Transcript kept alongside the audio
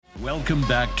Welcome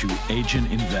back to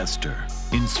Agent Investor,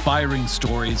 inspiring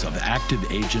stories of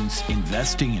active agents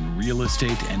investing in real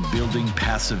estate and building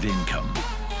passive income.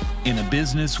 In a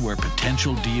business where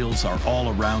potential deals are all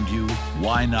around you,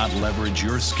 why not leverage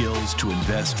your skills to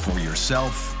invest for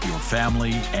yourself, your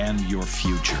family, and your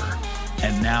future?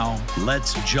 And now,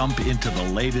 let's jump into the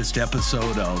latest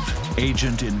episode of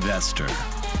Agent Investor.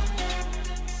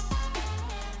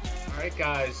 All right,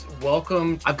 guys,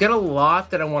 welcome. I've got a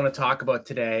lot that I want to talk about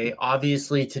today.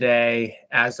 Obviously, today,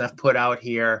 as I've put out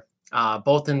here,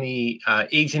 both in the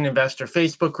Agent Investor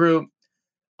Facebook group,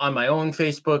 on my own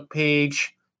Facebook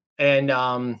page, and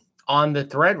on the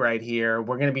thread right here,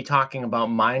 we're going to be talking about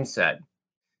mindset.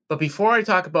 But before I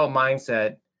talk about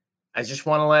mindset, I just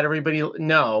want to let everybody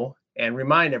know and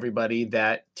remind everybody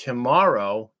that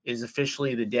tomorrow is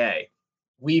officially the day.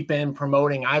 I've been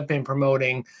promoting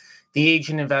the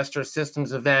Agent Investor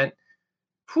Systems event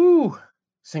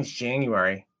since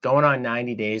January, going on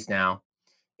 90 days now.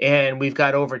 And we've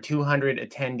got over 200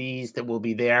 attendees that will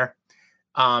be there.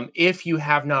 If you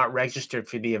have not registered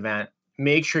for the event,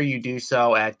 make sure you do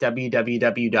so at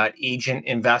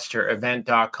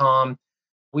www.agentinvestorevent.com.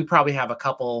 We probably have a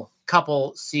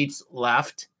couple seats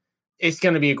left. It's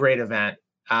going to be a great event.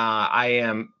 I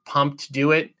am pumped to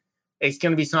do it. It's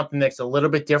going to be something that's a little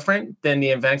bit different than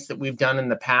the events that we've done in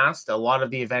the past. A lot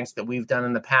of the events that we've done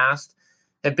in the past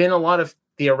have been a lot of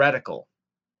theoretical.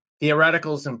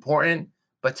 Theoretical is important,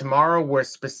 but tomorrow we're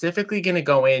specifically going to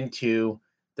go into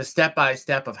the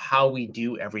step-by-step of how we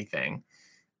do everything.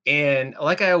 And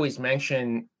like I always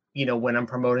mention, when I'm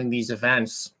promoting these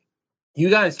events, you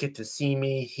guys get to see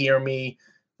me, hear me,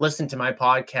 listen to my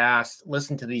podcast,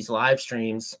 listen to these live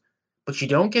streams, but you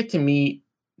don't get to meet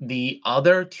the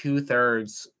other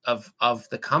 2/3 of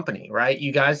the company, right?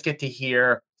 You guys get to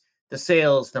hear the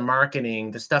sales, the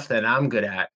marketing, the stuff that I'm good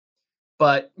at.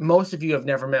 But most of you have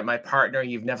never met my partner.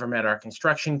 You've never met our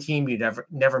construction team. You've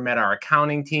never met our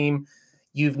accounting team.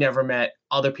 You've never met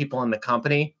other people in the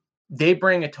company. They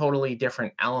bring a totally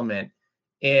different element.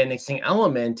 And it's an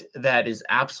element that is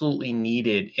absolutely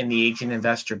needed in the agent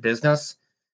investor business.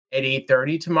 At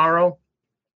 8:30 tomorrow,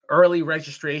 early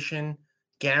registration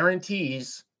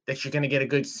guarantees that you're going to get a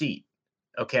good seat.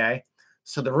 Okay.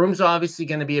 So the room's obviously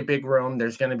going to be a big room.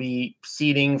 There's going to be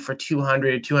seating for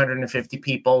 200, 250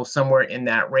 people, somewhere in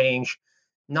that range.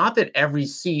 Not that every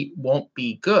seat won't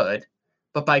be good,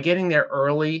 but by getting there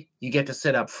early, you get to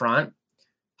sit up front.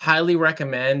 Highly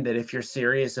recommend that if you're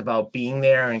serious about being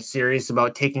there and serious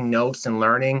about taking notes and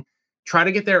learning, try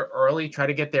to get there early. Try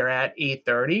to get there at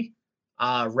 8:30.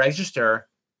 Register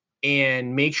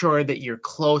and make sure that you're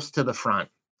close to the front.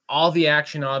 All the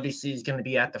action obviously is going to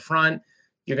be at the front.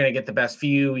 You're going to get the best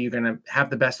view. You're going to have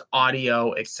the best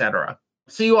audio, etc.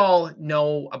 So you all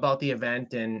know about the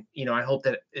event, and I hope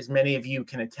that as many of you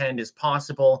can attend as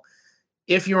possible.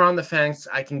 If you're on the fence,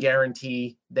 I can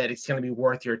guarantee that it's going to be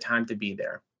worth your time to be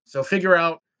there. So figure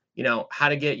out, how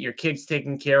to get your kids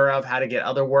taken care of, how to get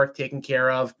other work taken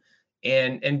care of,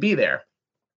 and be there.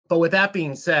 But with that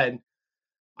being said,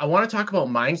 I want to talk about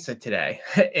mindset today.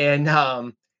 And,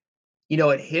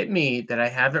 it hit me that I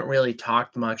haven't really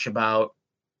talked much about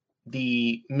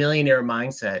the millionaire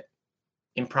mindset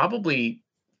in probably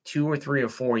 2 or 3 or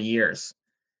 4 years.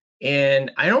 And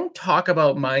I don't talk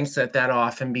about mindset that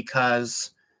often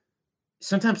because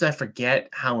sometimes I forget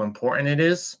how important it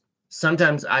is.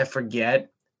 Sometimes I forget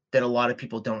that a lot of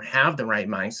people don't have the right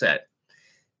mindset.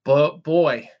 But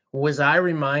boy, was I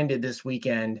reminded this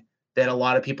weekend that a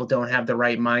lot of people don't have the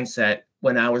right mindset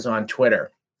when I was on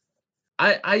Twitter.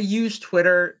 I use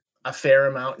Twitter a fair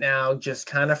amount now, just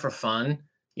kind of for fun.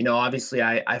 Obviously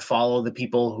I follow the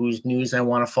people whose news I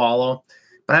want to follow,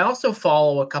 but I also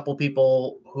follow a couple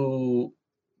people who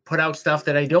put out stuff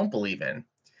that I don't believe in.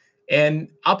 And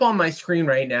up on my screen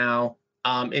right now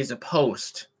is a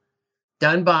post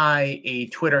done by a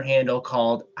Twitter handle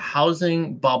called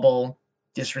Housing Bubble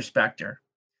Disrespecter.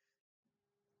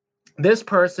 This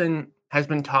person has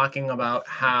been talking about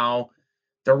how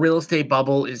the real estate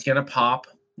bubble is going to pop,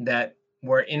 that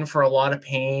we're in for a lot of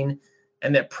pain,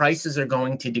 and that prices are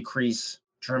going to decrease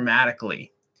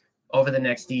dramatically over the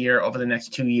next year, over the next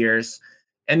 2 years.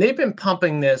 And they've been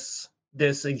pumping this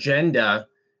agenda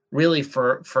really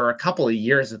for a couple of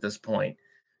years at this point.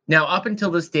 Now, up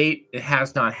until this date, it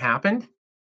has not happened.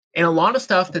 And a lot of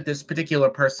stuff that this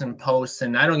particular person posts,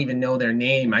 and I don't even know their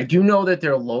name. I do know that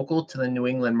they're local to the New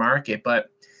England market, but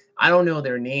I don't know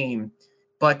their name.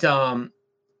 But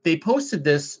they posted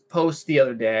this post the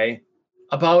other day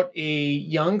about a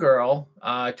young girl,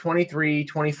 23,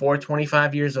 24,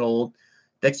 25 years old,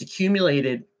 that's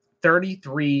accumulated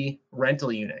 33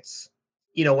 rental units.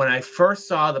 when I first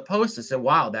saw the post, I said,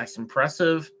 wow, that's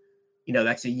impressive.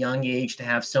 That's a young age to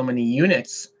have so many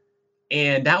units.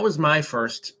 And that was my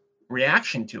first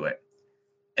reaction to it.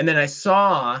 And then I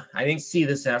didn't see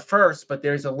this at first, but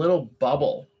there's a little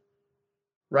bubble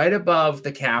right above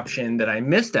the caption that I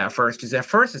missed at first. Because at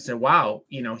first I said, wow,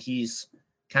 he's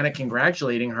kind of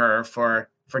congratulating her for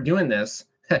doing this.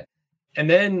 and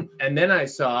then I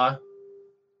saw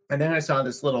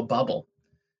this little bubble.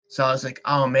 So I was like,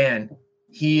 oh man,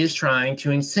 he is trying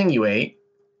to insinuate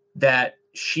that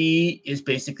she is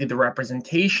basically the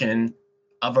representation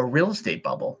of a real estate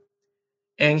bubble.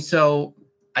 And so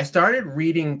I started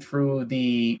reading through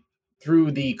the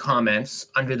comments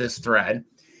under this thread.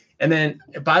 And then,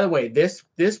 by the way, this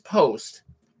post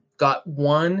got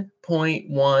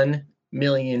 1.1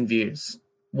 million views.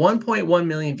 1.1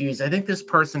 million views. I think this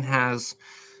person has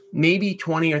maybe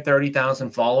 20 or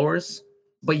 30,000 followers,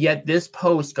 but yet this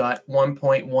post got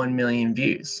 1.1 million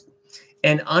views.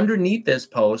 And underneath this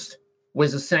post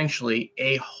was essentially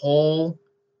a whole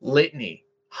litany,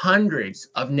 hundreds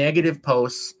of negative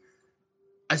posts,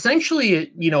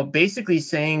 essentially, basically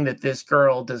saying that this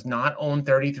girl does not own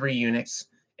 33 units.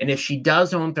 And if she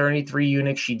does own 33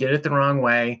 units, she did it the wrong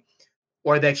way,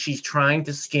 or that she's trying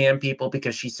to scam people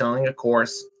because she's selling a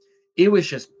course. It was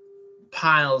just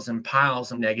piles and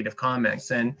piles of negative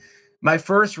comments. And my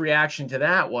first reaction to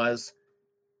that was,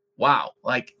 wow,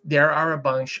 like there are a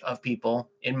bunch of people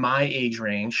in my age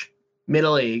range,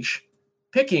 middle age,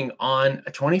 picking on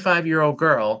a 25-year-old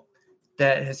girl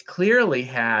that has clearly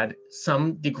had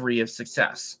some degree of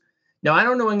success. Now, I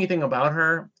don't know anything about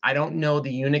her. I don't know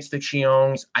the units that she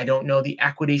owns. I don't know the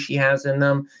equity she has in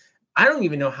them. I don't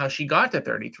even know how she got to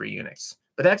 33 units,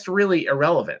 but that's really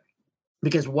irrelevant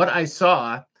because what I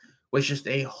saw was just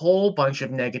a whole bunch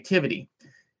of negativity.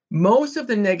 Most of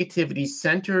the negativity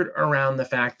centered around the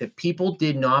fact that people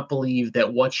did not believe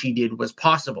that what she did was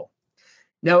possible.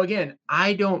 Now, again,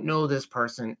 I don't know this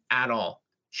person at all.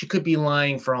 She could be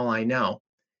lying for all I know,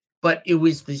 but it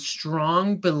was the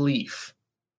strong belief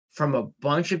from a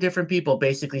bunch of different people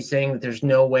basically saying that there's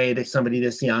no way that somebody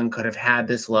this young could have had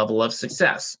this level of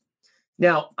success.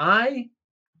 Now, I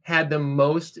had the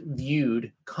most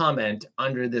viewed comment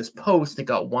under this post that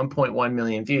got 1.1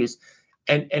 million views.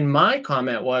 And my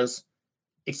comment was,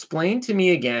 explain to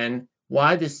me again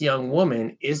why this young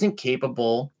woman isn't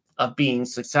capable of being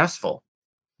successful.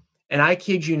 And I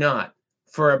kid you not,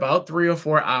 for about 3 or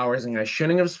 4 hours, and I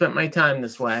shouldn't have spent my time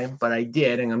this way, but I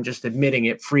did, and I'm just admitting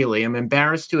it freely. I'm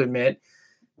embarrassed to admit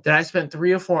that I spent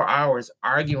 3 or 4 hours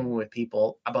arguing with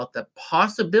people about the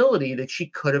possibility that she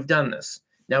could have done this.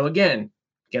 Now, again,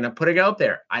 gonna put it out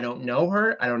there. I don't know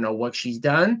her. I don't know what she's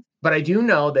done, but I do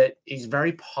know that it's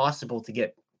very possible to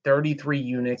get 33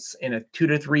 units in a 2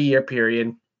 to 3 year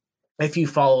period if you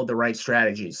follow the right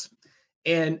strategies.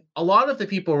 And a lot of the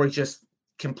people were just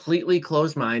completely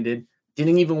closed-minded,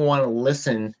 didn't even want to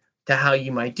listen to how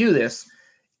you might do this.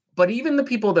 But even the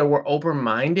people that were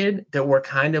open-minded, that were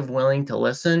kind of willing to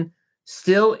listen,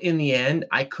 still in the end,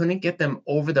 I couldn't get them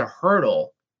over the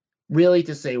hurdle really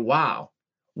to say, wow,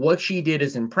 what she did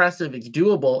is impressive, it's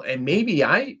doable, and maybe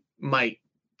I might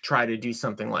try to do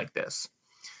something like this.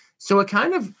 So it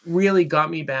kind of really got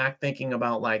me back thinking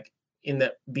about, like, in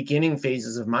the beginning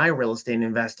phases of my real estate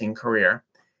investing career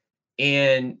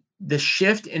and the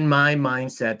shift in my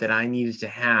mindset that I needed to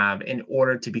have in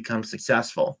order to become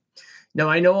successful. Now,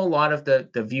 I know a lot of the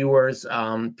viewers,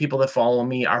 people that follow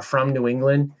me are from New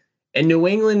England, and New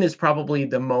England is probably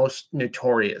the most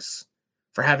notorious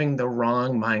for having the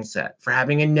wrong mindset, for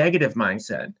having a negative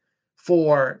mindset,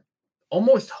 for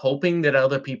almost hoping that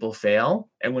other people fail.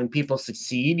 And when people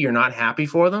succeed, you're not happy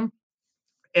for them.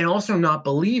 And also not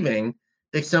believing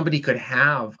that somebody could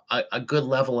have a good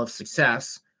level of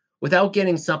success without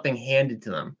getting something handed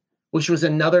to them, which was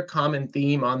another common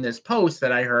theme on this post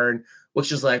that I heard,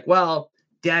 which is like, well,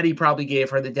 daddy probably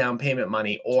gave her the down payment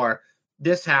money, or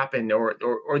this happened, or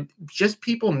just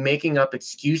people making up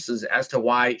excuses as to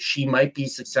why she might be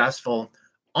successful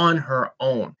on her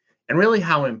own. And really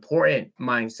how important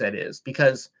mindset is,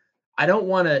 because I don't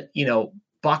want to,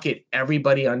 bucket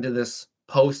everybody under this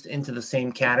post into the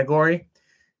same category.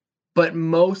 But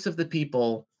most of the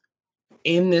people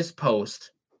in this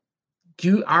post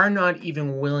are not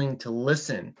even willing to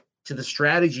listen to the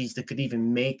strategies that could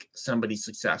even make somebody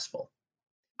successful.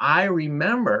 I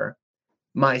remember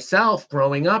myself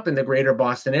growing up in the greater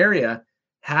Boston area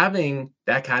having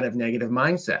that kind of negative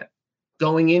mindset,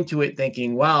 going into it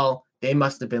thinking, well, they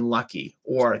must have been lucky,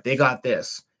 or they got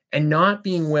this, and not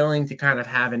being willing to kind of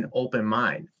have an open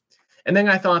mind. And then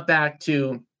I thought back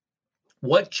to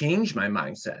what changed my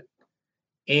mindset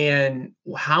and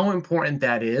how important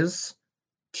that is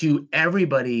to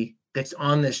everybody that's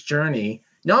on this journey,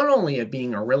 not only of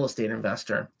being a real estate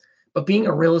investor, but being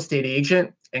a real estate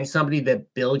agent and somebody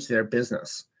that builds their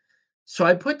business. So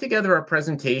I put together a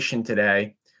presentation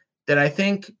today that I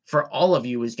think for all of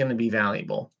you is going to be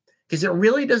valuable, because it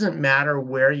really doesn't matter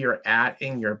where you're at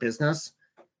in your business.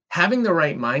 Having the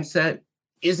right mindset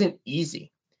isn't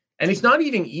easy. And it's not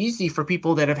even easy for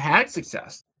people that have had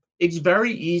success. It's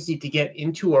very easy to get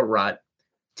into a rut,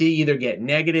 to either get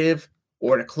negative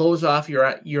or to close off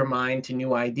your mind to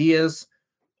new ideas,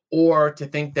 or to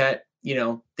think that,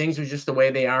 things are just the way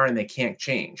they are and they can't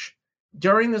change.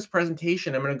 During this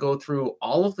presentation, I'm going to go through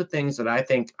all of the things that I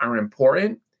think are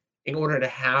important in order to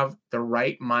have the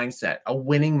right mindset, a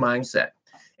winning mindset.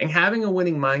 And having a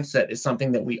winning mindset is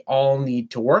something that we all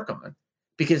need to work on,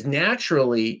 because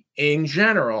naturally, in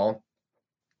general,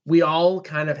 we all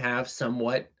kind of have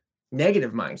somewhat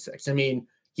negative mindsets. I mean,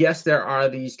 yes, there are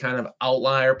these kind of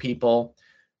outlier people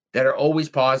that are always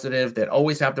positive, that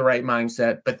always have the right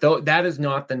mindset, but that is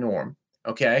not the norm,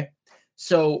 okay?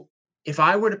 So if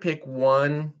I were to pick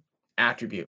one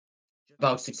attribute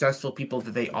about successful people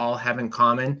that they all have in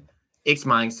common, it's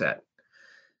mindset.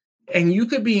 And you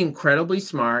could be incredibly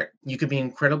smart, you could be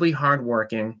incredibly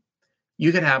hardworking,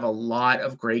 you could have a lot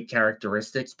of great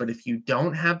characteristics, but if you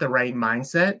don't have the right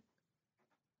mindset,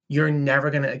 you're never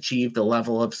going to achieve the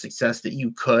level of success that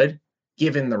you could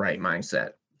given the right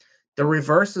mindset. The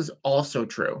reverse is also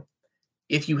true.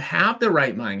 If you have the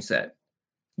right mindset,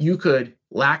 you could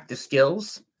lack the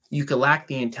skills, you could lack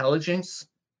the intelligence,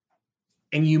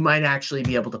 and you might actually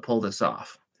be able to pull this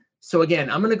off. So again,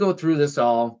 I'm going to go through this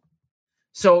all.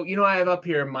 So, I have up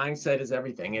here, mindset is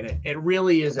everything, and it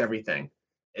really is everything.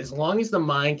 As long as the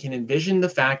mind can envision the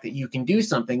fact that you can do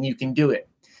something, you can do it.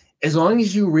 As long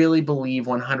as you really believe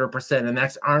 100%, and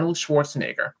that's Arnold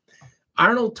Schwarzenegger.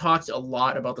 Arnold talks a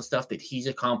lot about the stuff that he's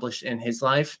accomplished in his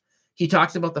life. He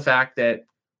talks about the fact that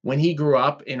when he grew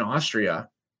up in Austria,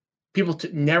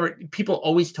 people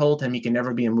always told him he could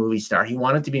never be a movie star. He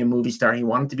wanted to be a movie star. He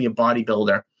wanted to be a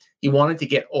bodybuilder. He wanted to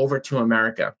get over to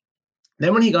America.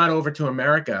 Then when he got over to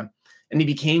America and he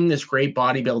became this great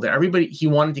bodybuilder, he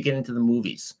wanted to get into the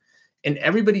movies. And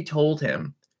everybody told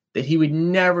him that he would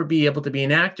never be able to be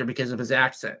an actor because of his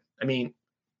accent. I mean,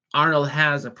 Arnold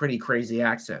has a pretty crazy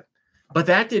accent. But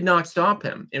that did not stop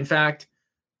him. In fact,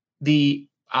 the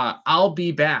I'll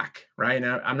be back, right?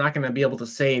 Now, I'm not going to be able to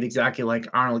say it exactly like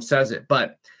Arnold says it,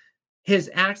 but his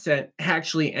accent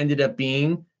actually ended up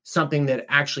being something that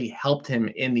actually helped him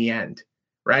in the end,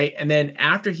 right? And then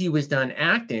after he was done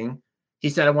acting, he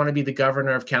said, I want to be the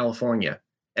governor of California.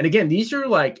 And again, these are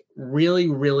like really,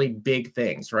 really big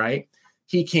things, right?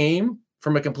 He came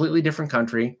from a completely different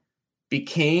country,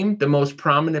 became the most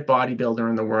prominent bodybuilder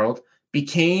in the world,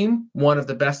 became one of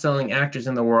the best-selling actors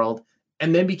in the world,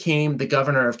 and then became the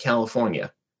governor of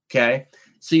California, okay?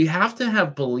 So you have to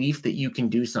have belief that you can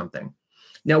do something.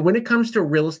 Now, when it comes to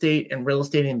real estate and real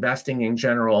estate investing in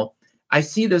general, I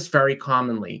see this very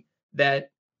commonly, that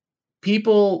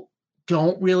people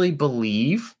don't really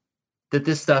believe that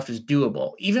this stuff is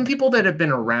doable. Even people that have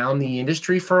been around the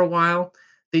industry for a while,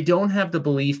 they don't have the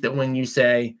belief that when you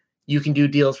say you can do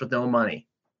deals with no money,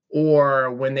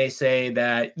 or when they say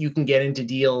that you can get into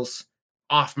deals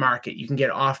off market, you can get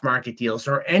off market deals,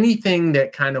 or anything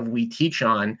that kind of we teach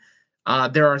on.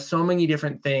 There are so many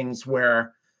different things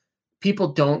where people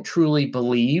don't truly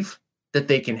believe that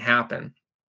they can happen.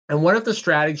 And one of the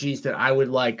strategies that I would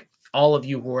like all of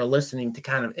you who are listening to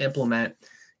kind of implement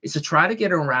is to try to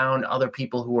get around other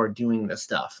people who are doing this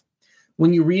stuff.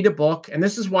 When you read a book, and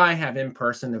this is why I have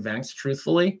in-person events,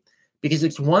 truthfully, because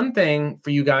it's one thing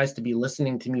for you guys to be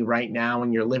listening to me right now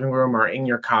in your living room or in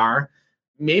your car.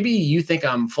 Maybe you think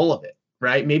I'm full of it,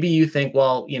 right? Maybe you think,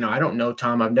 well, I don't know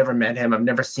Tom. I've never met him. I've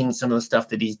never seen some of the stuff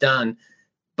that he's done.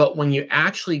 But when you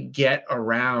actually get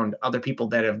around other people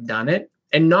that have done it,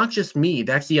 and not just me,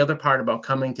 that's the other part about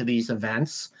coming to these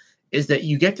events, is that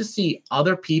you get to see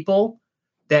other people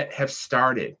that have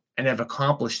started and have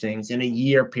accomplished things in a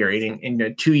year period, in a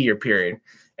 2-year period.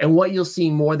 And what you'll see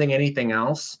more than anything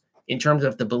else, in terms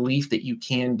of the belief that you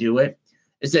can do it,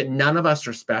 is that none of us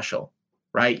are special,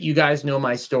 right? You guys know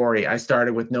my story. I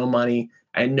started with no money.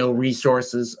 I had no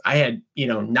resources. I had,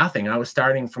 nothing. I was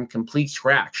starting from complete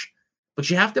scratch. But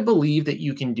you have to believe that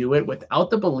you can do it. Without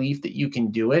the belief that you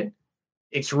can do it,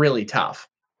 it's really tough.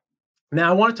 Now,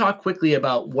 I want to talk quickly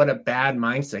about what a bad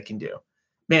mindset can do.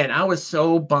 Man, I was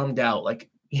so bummed out,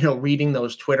 reading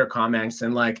those Twitter comments,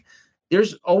 and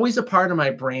there's always a part of my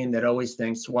brain that always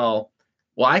thinks, well,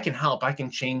 I can help. I can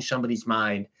change somebody's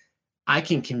mind. I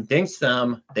can convince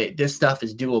them that this stuff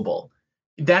is doable.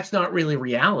 that's not really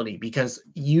reality, because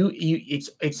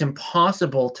it's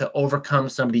impossible to overcome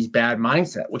somebody's bad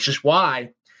mindset, which is why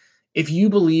if you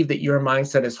believe that your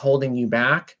mindset is holding you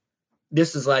back,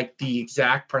 this is like the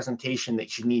exact presentation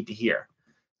that you need to hear.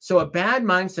 So a bad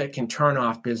mindset can turn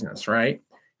off business, right?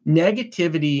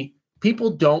 Negativity,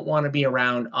 people don't want to be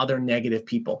around other negative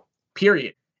people,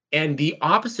 period. And the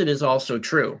opposite is also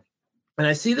true. And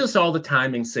I see this all the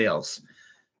time in sales.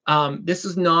 This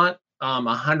is not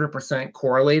 100%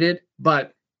 correlated,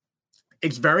 but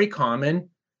it's very common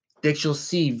that you'll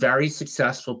see very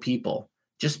successful people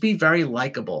just be very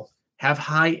likable, have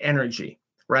high energy,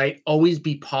 right? Always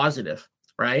be positive,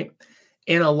 right?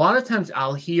 And a lot of times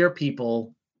I'll hear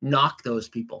people knock those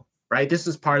people, right? This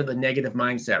is part of the negative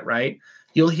mindset, right?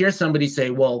 You'll hear somebody say,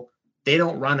 well, they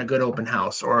don't run a good open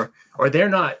house, or they're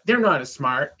not as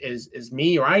smart as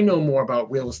me, or I know more about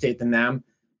real estate than them.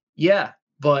 Yeah,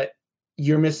 but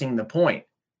you're missing the point,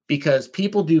 because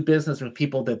people do business with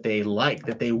people that they like,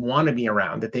 that they want to be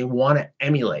around, that they want to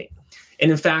emulate. And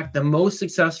in fact, the most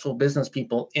successful business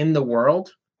people in the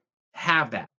world have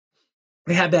that.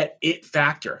 They have that it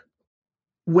factor.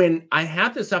 When I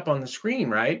have this up on the screen,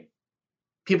 right?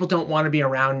 People don't want to be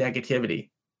around negativity.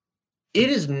 It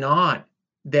is not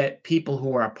that people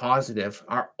who are positive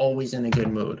are always in a good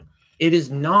mood. It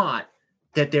is not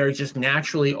that they're just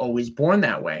naturally always born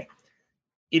that way.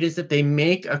 It is that they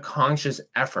make a conscious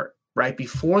effort, right?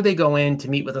 Before they go in to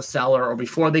meet with a seller, or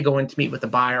before they go in to meet with a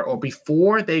buyer, or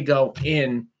before they go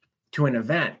in to an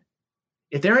event.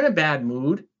 If they're in a bad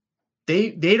mood,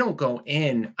 they don't go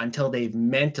in until they've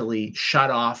mentally shut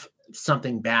off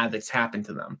something bad that's happened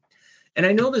to them. And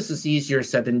I know this is easier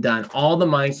said than done. All the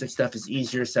mindset stuff is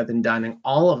easier said than done. And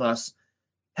all of us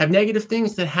have negative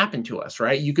things that happen to us,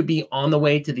 right? You could be on the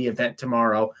way to the event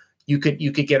tomorrow. You could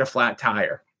get a flat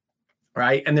tire,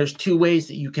 right? And there's two ways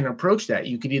that you can approach that.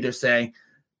 You could either say,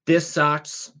 this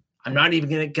sucks, I'm not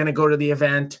even going to go to the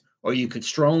event, or you could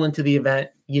stroll into the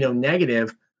event,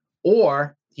 negative,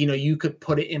 or, you could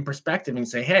put it in perspective and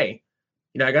say, hey,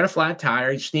 I got a flat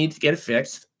tire, I just need to get it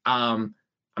fixed. I'm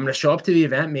going to show up to the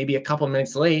event, maybe a couple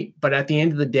minutes late, but at the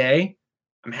end of the day,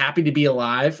 I'm happy to be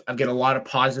alive. I've got a lot of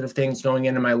positive things going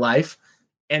into my life.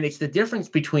 And it's the difference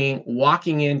between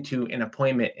walking into an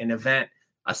appointment, an event,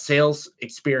 a sales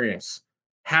experience,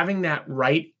 having that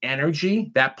right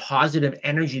energy, that positive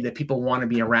energy that people want to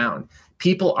be around.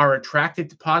 People are attracted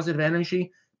to positive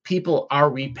energy. People are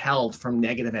repelled from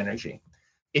negative energy.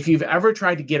 If you've ever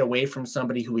tried to get away from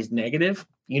somebody who is negative,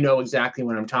 you know exactly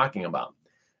what I'm talking about.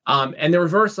 And the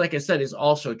reverse, like I said, is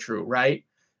also true, right?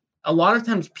 A lot of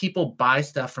times people buy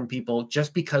stuff from people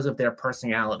just because of their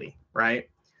personality, right?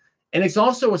 And it's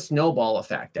also a snowball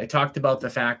effect. I talked about the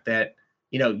fact that,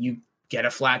 you get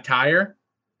a flat tire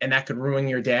and that could ruin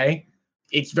your day.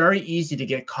 It's very easy to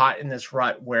get caught in this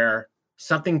rut where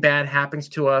something bad happens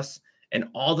to us and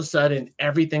all of a sudden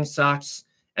everything sucks.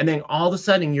 And then all of a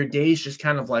sudden your day is just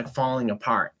kind of like falling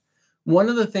apart. One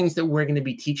of the things that we're going to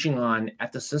be teaching on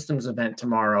at the systems event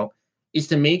tomorrow is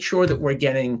to make sure that we're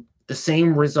getting the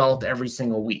same result every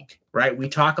single week, right? We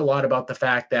talk a lot about the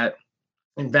fact that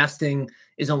investing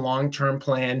is a long-term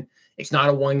plan. It's not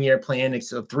a 1-year plan.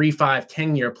 It's a 3, 5,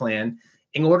 10-year plan.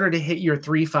 In order to hit your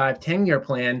 3, 5, 10-year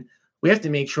plan, we have to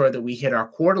make sure that we hit our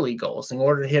quarterly goals. In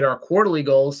order to hit our quarterly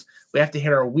goals, we have to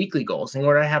hit our weekly goals. In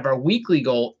order to have our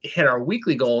hit our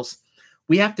weekly goals,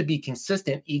 we have to be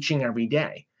consistent each and every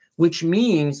day, which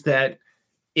means that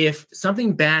if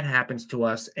something bad happens to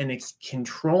us and it's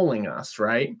controlling us,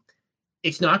 right,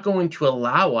 it's not going to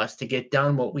allow us to get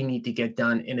done what we need to get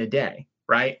done in a day,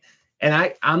 right?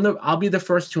 And I'll be the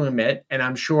first to admit, and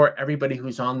I'm sure everybody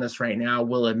who's on this right now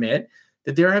will admit,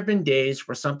 that there have been days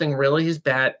where something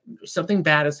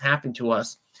bad has happened to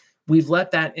us. We've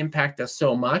let that impact us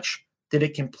so much that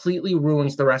it completely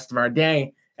ruins the rest of our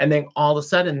day. And then all of a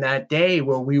sudden that day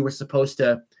where we were supposed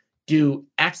to do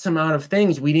X amount of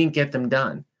things, we didn't get them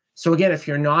done. So again, if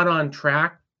you're not on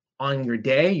track on your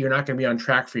day, you're not going to be on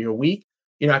track for your week.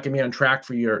 You're not going to be on track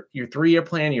for your 3-year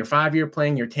plan, your 5-year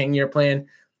plan, your 10-year plan.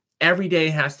 Every day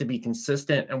has to be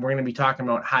consistent. And we're going to be talking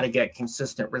about how to get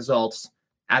consistent results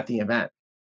at the event.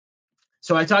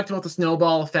 So I talked about the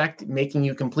snowball effect, making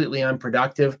you completely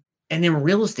unproductive. And in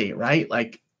real estate, right?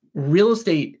 Like real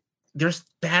estate, there's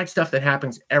bad stuff that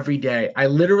happens every day. I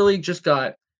literally just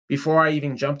got, before I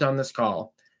even jumped on this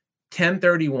call,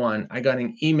 10:31, I got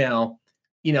an email,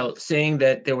 saying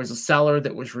that there was a seller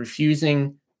that was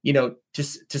refusing,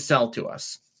 to sell to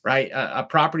us, right? A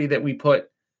property that we put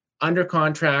under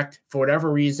contract for whatever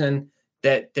reason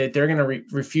that they're going to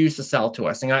refuse to sell to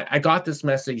us. And I got this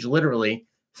message literally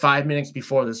 5 minutes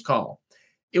before this call.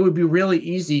 it would be really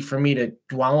easy for me to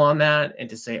dwell on that and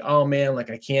to say, oh man, like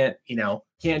I can't,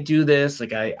 can't do this.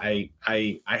 Like I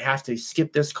have to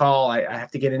skip this call. I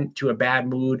have to get into a bad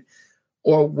mood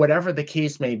or whatever the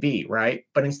case may be. Right.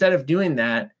 But instead of doing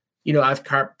that, I've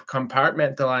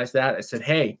compartmentalized that. I said,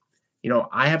 hey,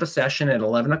 I have a session at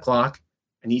 11 o'clock.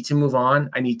 I need to move on.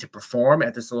 I need to perform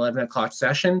at this 11 o'clock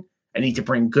session. I need to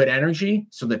bring good energy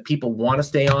so that people want to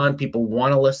stay on, people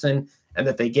want to listen, and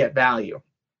that they get value.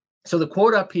 So the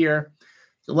quote up here,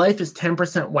 life is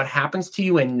 10% what happens to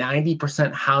you and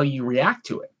 90% how you react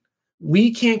to it.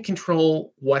 We can't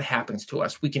control what happens to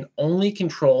us. We can only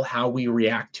control how we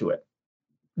react to it.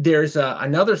 There's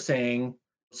another saying,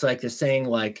 it's like the saying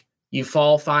like, you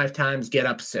fall 5 times, get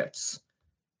up 6.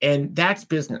 And that's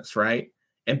business, right?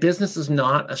 And business is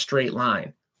not a straight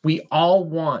line. We all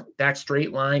want that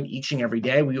straight line each and every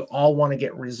day. We all want to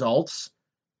get results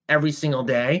every single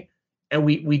day. And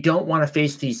we don't want to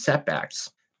face these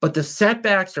setbacks. But the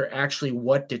setbacks are actually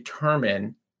what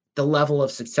determine the level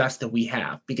of success that we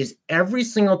have. Because every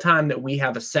single time that we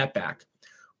have a setback,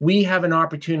 we have an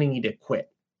opportunity to quit,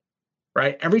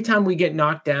 right? Every time we get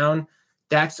knocked down,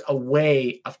 that's a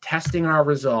way of testing our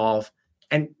resolve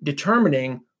and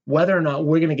determining whether or not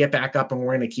we're going to get back up and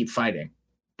we're going to keep fighting.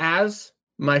 As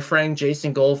my friend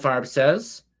Jason Goldfarb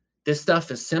says, this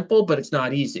stuff is simple, but it's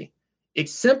not easy.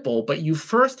 It's simple, but you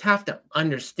first have to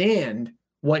understand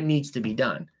what needs to be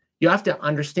done. You have to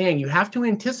understand, you have to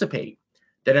anticipate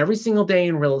that every single day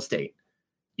in real estate,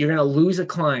 you're going to lose a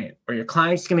client, or your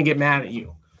client's going to get mad at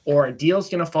you, or a deal's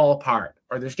going to fall apart,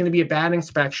 or there's going to be a bad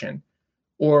inspection,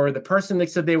 or the person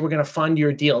that said they were going to fund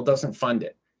your deal doesn't fund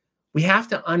it. We have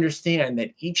to understand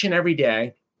that each and every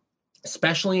day,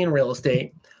 especially in real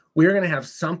estate, we're going to have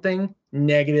something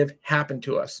negative happen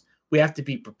to us. We have to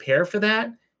be prepared for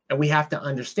that. And we have to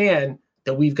understand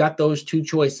that we've got those two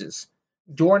choices.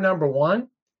 Door number one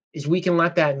is we can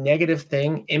let that negative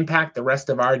thing impact the rest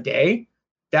of our day.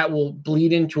 That will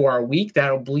bleed into our week.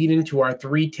 That'll bleed into our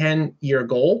 3-10-year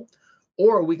goal.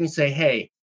 Or we can say,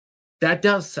 hey, that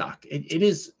does suck. It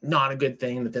is not a good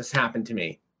thing that this happened to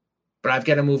me, but I've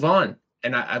got to move on.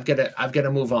 And I've got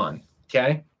to move on.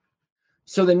 Okay.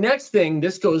 So the next thing,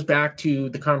 this goes back to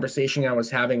the conversation I was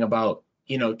having about,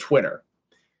 Twitter.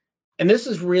 And this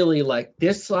is really like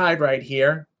this slide right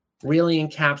here really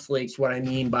encapsulates what I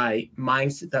mean by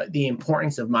mindset, the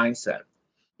importance of mindset.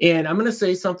 And I'm going to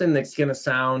say something that's going to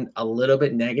sound a little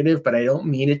bit negative, but I don't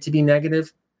mean it to be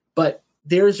negative. But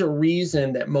there's a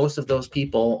reason that most of those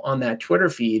people on that Twitter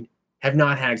feed have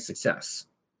not had success.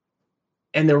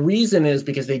 And the reason is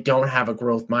because they don't have a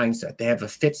growth mindset. They have a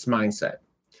fixed mindset.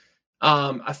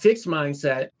 A fixed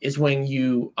mindset is when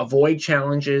you avoid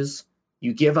challenges,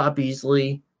 you give up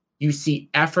easily, you see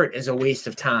effort as a waste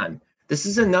of time. This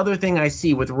is another thing I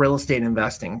see with real estate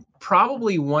investing.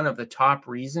 Probably one of the top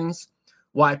reasons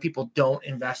why people don't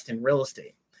invest in real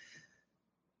estate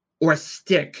or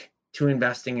stick to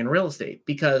investing in real estate,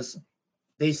 because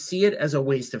they see it as a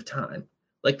waste of time.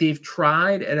 Like they've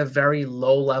tried at a very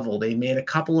low level. They made a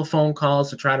couple of phone calls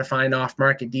to try to find an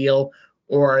off-market deal,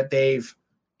 or they've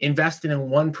invested in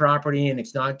one property and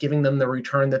it's not giving them the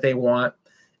return that they want.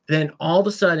 Then all of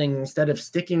a sudden, instead of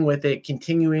sticking with it,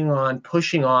 continuing on,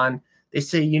 pushing on, they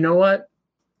say, you know what?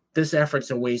 This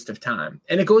effort's a waste of time.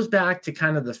 And it goes back to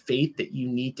kind of the faith that you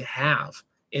need to have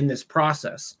in this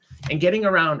process and getting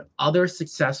around other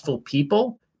successful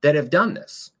people that have done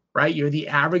this, right? You're the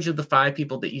average of the 5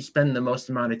 people that you spend the most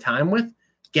amount of time with.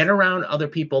 Get around other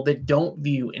people that don't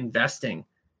view investing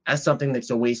as something that's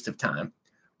a waste of time,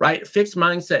 right? Fixed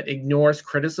mindset ignores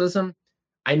criticism.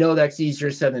 I know that's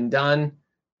easier said than done.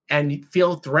 And you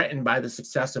feel threatened by the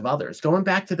success of others. Going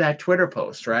back to that Twitter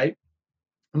post, right?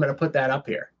 I'm going to put that up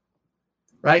here,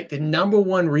 right? The number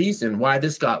one reason why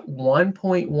this got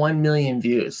 1.1 million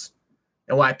views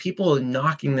and why people are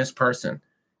knocking this person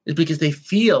is because they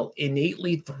feel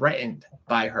innately threatened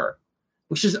by her,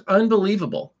 which is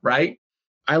unbelievable, right?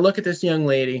 I look at this young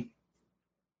lady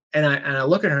and I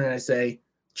look at her and I say,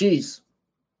 geez,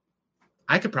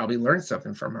 I could probably learn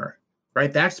something from her,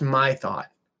 right? That's my thought.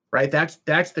 Right? That's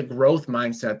the growth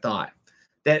mindset thought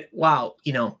that, wow,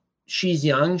 she's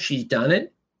young, she's done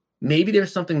it. Maybe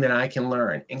there's something that I can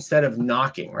learn instead of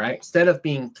knocking, right? Instead of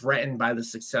being threatened by the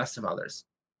success of others.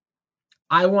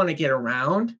 I want to get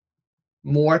around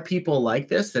more people like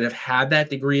this that have had that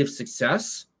degree of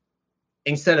success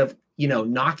instead of,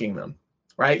 knocking them,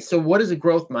 right? So what does a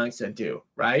growth mindset do,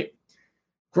 right?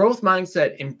 Growth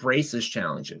mindset embraces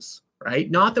challenges, right?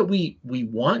 Not that we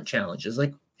want challenges.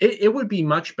 Like, it would be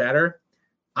much better.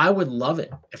 I would love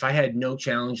it if I had no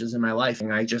challenges in my life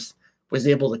and I just was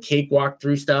able to cakewalk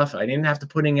through stuff. I didn't have to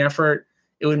put in effort.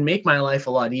 it would make my life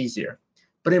a lot easier.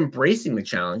 But embracing the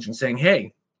challenge and saying,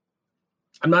 hey,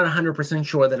 I'm not 100%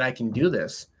 sure that I can do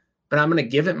this, but I'm going to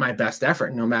give it my best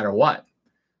effort no matter what.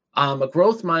 A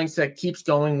growth mindset keeps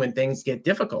going when things get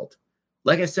difficult.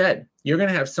 Like I said, you're going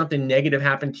to have something negative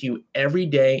happen to you every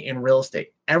day in real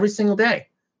estate, every single day,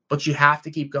 but you have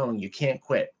to keep going. You can't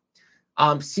quit.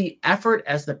 See effort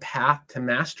as the path to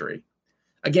mastery.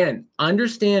 Again,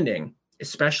 understanding,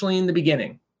 especially in the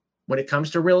beginning, when it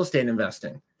comes to real estate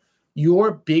investing,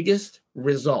 your biggest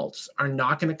results are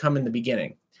not going to come in the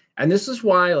beginning. And this is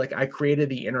why, like, I created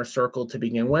the inner circle to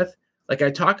begin with. Like, I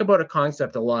talk about a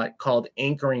concept a lot called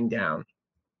anchoring down.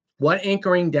 What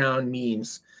anchoring down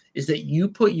means is that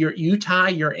you tie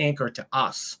your anchor to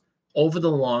us over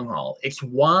the long haul. It's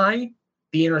why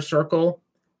the inner circle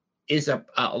is a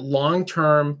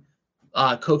long-term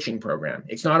coaching program.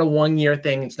 It's not a 1-year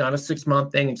thing. It's not a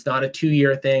 6-month thing. It's not a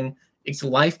 2-year thing. It's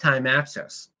lifetime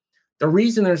access. The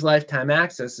reason there's lifetime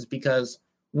access is because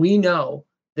we know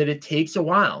that it takes a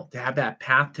while to have that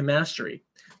path to mastery.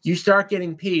 You start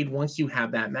getting paid once you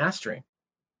have that mastery.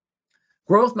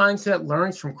 Growth mindset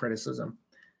learns from criticism.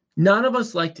 None of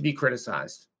us like to be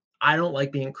criticized. I don't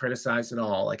like being criticized at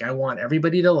all. Like, I want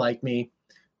everybody to like me.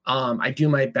 I do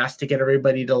my best to get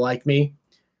everybody to like me.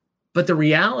 But the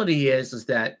reality is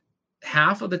that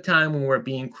half of the time when we're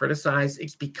being criticized,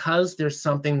 it's because there's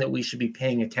something that we should be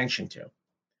paying attention to.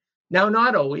 Now,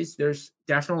 not always. There's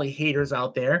definitely haters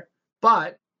out there.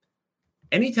 But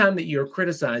anytime that you're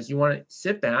criticized, you want to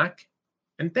sit back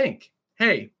and think,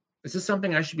 hey, is this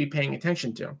something I should be paying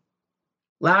attention to?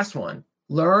 Last one,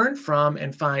 learn from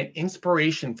and find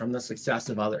inspiration from the success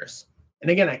of others.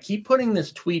 And again, I keep putting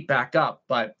this tweet back up,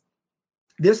 but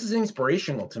this is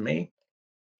inspirational to me.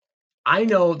 I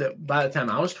know that by the time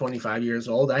I was 25 years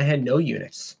old, I had no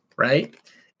units, right?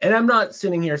 And I'm not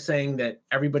sitting here saying that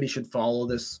everybody should follow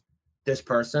this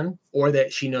person or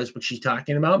that she knows what she's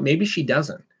talking about. Maybe she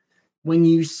doesn't. When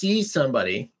you see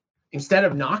somebody, instead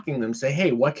of knocking them, say,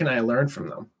 hey, what can I learn from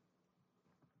them?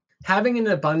 Having an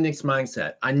abundance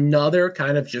mindset, another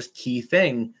kind of just key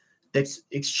thing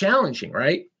it's challenging,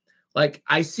 right? Like,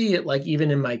 I see it, like,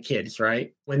 even in my kids,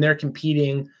 right? When they're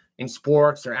competing in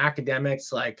sports or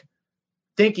academics, like,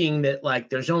 thinking that, like,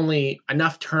 there's only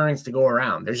enough turns to go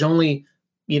around. There's only,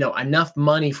 enough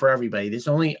money for everybody. There's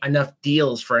only enough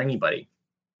deals for anybody.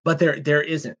 But there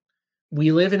isn't.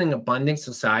 We live in an abundant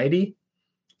society.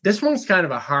 This one's kind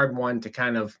of a hard one to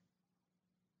kind of,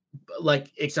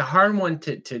 like, it's a hard one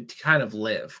to kind of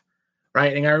live,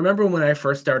 right? And I remember when I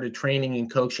first started training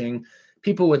and coaching,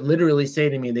 people would literally say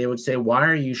to me, they would say, why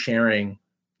are you sharing,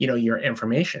 your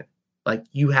information? Like,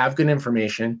 you have good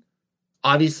information.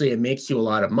 Obviously, it makes you a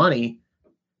lot of money.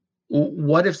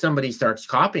 What if somebody starts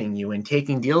copying you and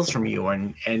taking deals from you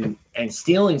and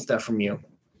stealing stuff from you?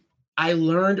 I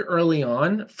learned early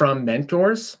on from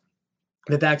mentors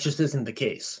that just isn't the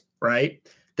case, right?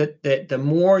 That the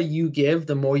more you give,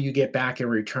 the more you get back in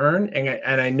return.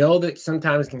 And I know that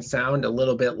sometimes can sound a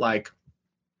little bit like,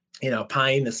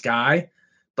 pie in the sky,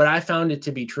 but I found it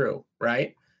to be true,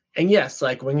 right? And yes,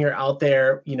 like, when you're out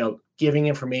there, giving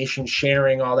information,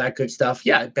 sharing all that good stuff,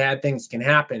 yeah, bad things can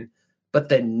happen. But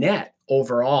the net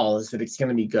overall is that it's going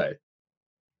to be good.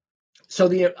 So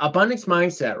the abundance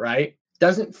mindset, right,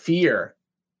 doesn't fear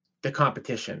the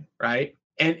competition, right?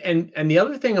 And the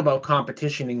other thing about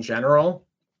competition in general,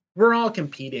 we're all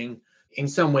competing in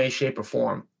some way, shape, or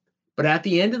form. But at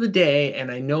the end of the day,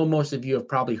 and I know most of you have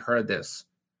probably heard this,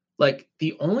 like,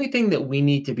 the only thing that we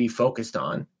need to be focused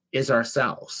on is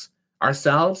ourselves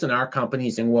and our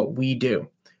companies and what we do,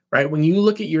 right? When you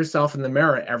look at yourself in the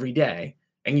mirror every day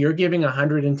and you're giving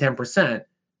 110%,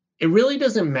 it really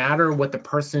doesn't matter what the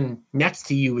person next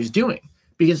to you is doing,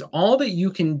 because all that you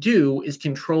can do is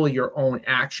control your own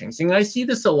actions. And I see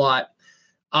this a lot.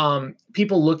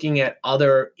 People looking at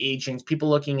other agents, people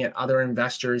looking at other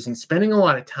investors and spending a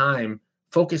lot of time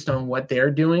focused on what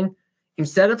they're doing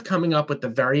instead of coming up with the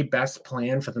very best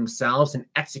plan for themselves and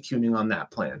executing on that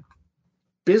plan.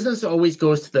 Business always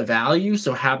goes to the value,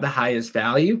 so have the highest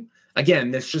value.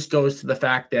 Again, this just goes to the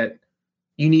fact that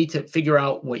you need to figure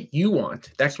out what you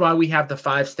want. That's why we have the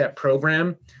 5-step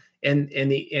program in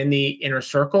the inner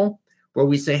circle, where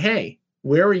we say, hey,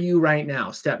 where are you right now?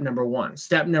 Step number 1.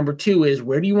 Step number 2 is,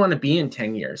 where do you want to be in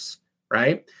 10 years,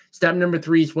 right? Step number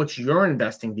 3 is, what's your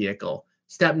investing vehicle?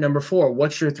 Step number 4,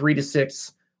 what's your 3 to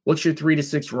 6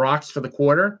 rocks for the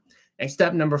quarter? And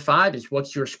step number 5 is,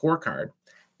 what's your scorecard?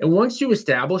 And once you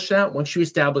establish that, once you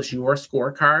establish your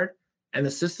scorecard and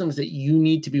the systems that you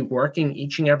need to be working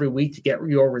each and every week to get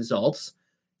your results,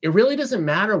 it really doesn't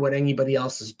matter what anybody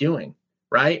else is doing.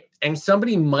 right? And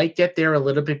somebody might get there a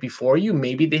little bit before you.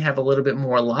 Maybe they have a little bit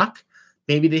more luck.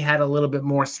 Maybe they had a little bit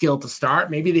more skill to start.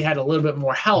 Maybe they had a little bit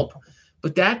more help.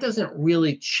 But that doesn't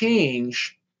really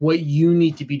change what you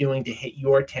need to be doing to hit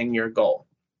your 10-year goal.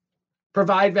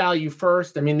 Provide value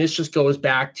first. I mean, this just goes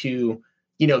back to,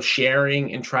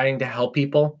 sharing and trying to help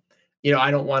people. I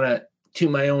don't want to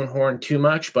toot my own horn too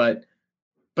much, but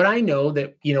I know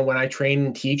that, when I train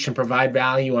and teach and provide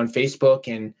value on Facebook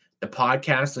and the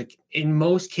podcast, like in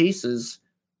most cases,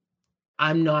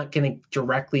 I'm not going to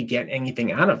directly get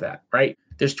anything out of that, right?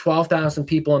 There's 12,000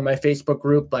 people in my Facebook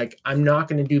group. Like, I'm not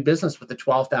going to do business with the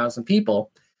 12,000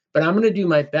 people, but I'm going to do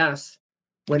my best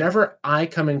whenever I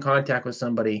come in contact with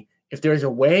somebody. If there's a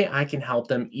way I can help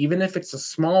them, even if it's a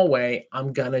small way,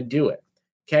 I'm going to do it.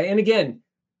 Okay. And again,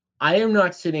 I am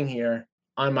not sitting here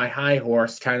on my high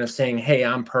horse kind of saying, hey,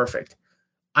 I'm perfect.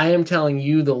 I am telling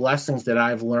you the lessons that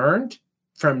I've learned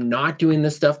from not doing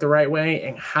this stuff the right way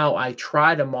and how I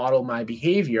try to model my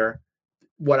behavior,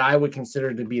 what I would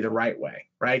consider to be the right way,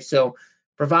 right? So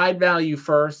provide value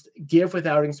first, give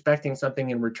without expecting something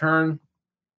in return.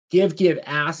 Give,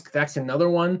 ask. That's another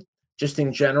one. Just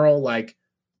in general, like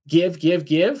give,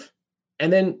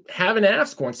 and then have an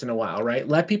ask once in a while, right?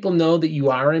 Let people know that you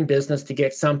are in business to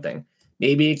get something.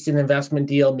 Maybe it's an investment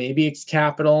deal. Maybe it's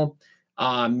capital.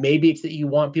 Maybe it's that you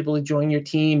want people to join your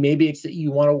team. Maybe it's that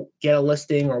you want to get a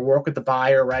listing or work with the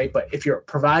buyer, right? But if you're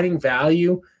providing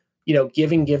value,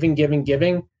 giving,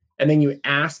 and then you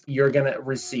ask, you're going to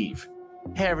receive.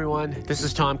 Hey everyone, this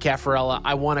is Tom Cafarella.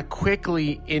 I want to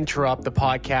quickly interrupt the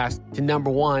podcast to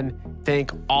number one,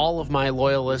 thank all of my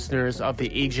loyal listeners of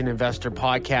the Agent Investor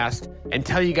podcast and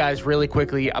tell you guys really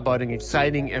quickly about an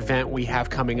exciting event we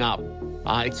have coming up.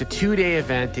 It's a 2-day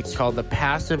event. It's called the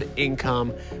Passive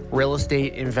Income Real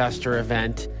Estate Investor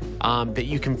Event that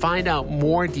you can find out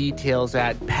more details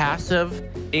at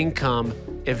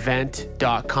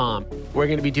passiveincomeevent.com. We're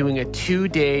going to be doing a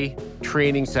 2-day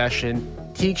training session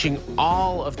teaching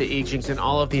all of the agents and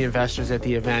all of the investors at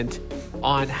the event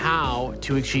on how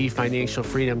to achieve financial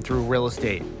freedom through real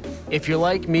estate. If you're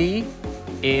like me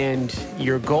and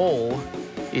your goal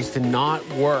is to not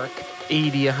work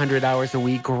 80, 100 hours a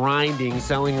week, grinding,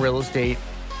 selling real estate,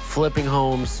 flipping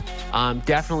homes,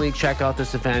 definitely check out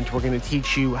this event. We're going to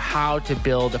teach you how to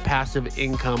build a passive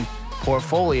income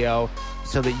portfolio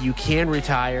so that you can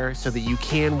retire, so that you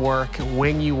can work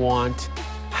when you want,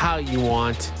 how you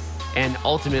want, and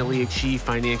ultimately achieve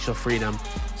financial freedom.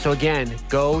 So again,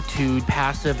 go to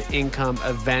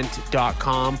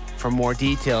passiveincomeevent.com for more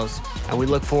details, and we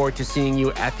look forward to seeing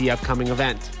you at the upcoming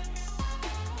event.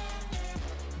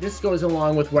 This goes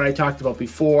along with what I talked about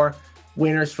before.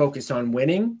 Winners focus on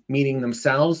winning, meaning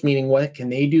themselves, meaning what can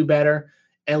they do better,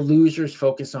 and losers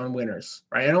focus on winners,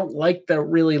 right? I don't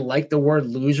really like the word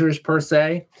losers per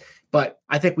se, but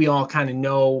I think we all kind of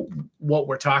know what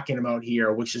we're talking about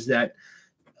here, which is that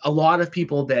a lot of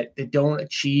people that don't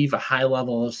achieve a high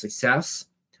level of success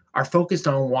are focused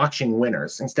on watching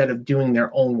winners instead of doing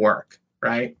their own work,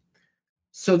 right?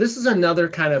 So this is another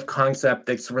kind of concept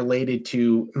that's related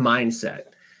to mindset.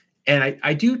 And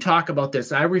I do talk about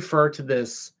this. I refer to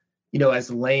this,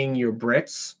 as laying your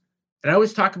bricks. And I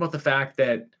always talk about the fact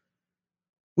that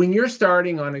when you're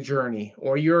starting on a journey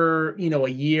or you're, a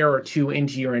year or two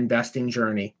into your investing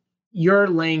journey, you're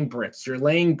laying bricks. You're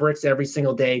laying bricks every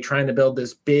single day, trying to build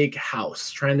this big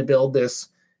house, trying to build this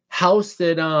house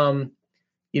that,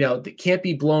 that can't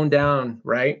be blown down,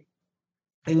 right?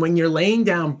 And when you're laying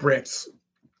down bricks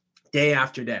day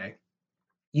after day,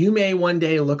 you may one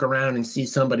day look around and see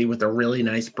somebody with a really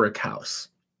nice brick house.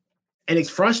 And it's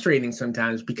frustrating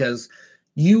sometimes because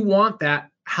you want that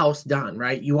house done,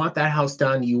 right? You want that house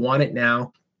done. You want it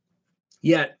now.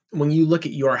 Yet when you look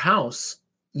at your house,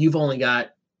 you've only got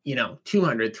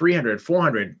 200, 300,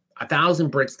 400, 1,000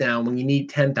 bricks down when you need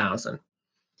 10,000.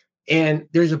 And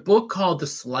there's a book called The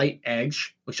Slight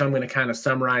Edge, which I'm going to kind of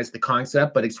summarize the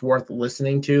concept, but it's worth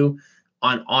listening to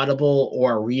on Audible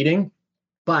or reading.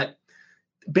 But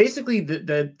basically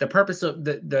the purpose of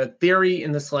the theory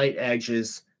in The Slight Edge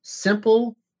is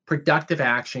simple, productive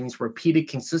actions repeated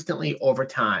consistently over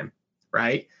time,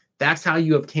 right? That's how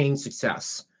you obtain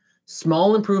success.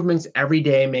 Small improvements every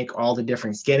day make all the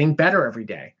difference, getting better every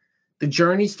day. The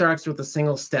journey starts with a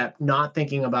single step, not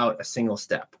thinking about a single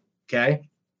step, okay?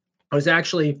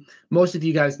 Most of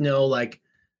you guys know,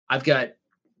 I've got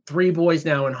 3 boys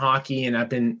now in hockey, and I've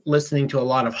been listening to a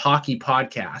lot of hockey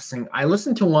podcasts. And I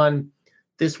listened to one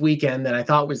this weekend that I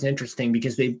thought was interesting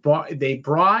because they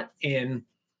brought in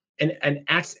an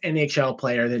ex-NHL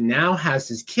player that now has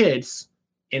his kids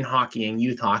in hockey and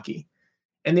youth hockey.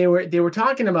 And they were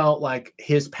talking about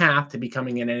his path to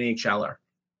becoming an NHLer.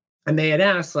 And they had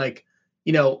asked, like,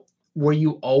 were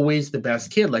you always the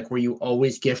best kid? Like, were you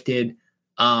always gifted?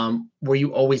 Were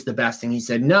you always the best? And he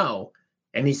said, no.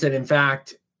 And he said, in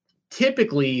fact,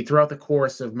 typically throughout the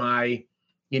course of my,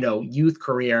 youth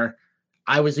career,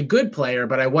 I was a good player,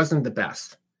 but I wasn't the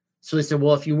best. So they said,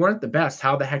 well, if you weren't the best,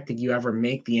 how the heck did you ever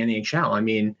make the NHL? I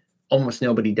mean, almost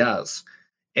nobody does.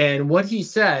 And what he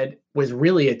said was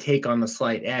really a take on the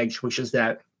slight edge, which is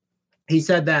that he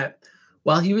said that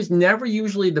while he was never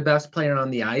usually the best player on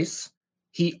the ice,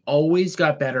 he always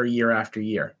got better year after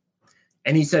year.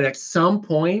 And he said at some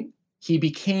point, he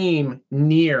became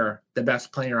near the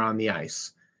best player on the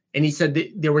ice. And he said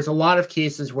that there was a lot of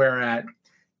cases where at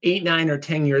 8, 9, or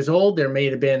 10 years old, there may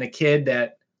have been a kid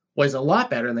that was a lot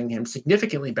better than him,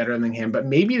 significantly better than him. But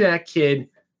maybe that kid,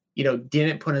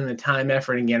 didn't put in the time,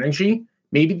 effort, and energy.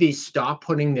 Maybe they stopped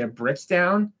putting their bricks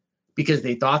down because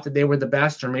they thought that they were the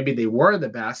best, or maybe they were the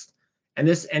best. And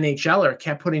this NHLer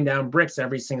kept putting down bricks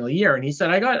every single year. And he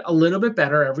said, I got a little bit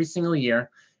better every single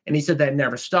year. And he said that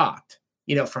never stopped,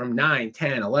 from 9,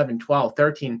 10, 11, 12,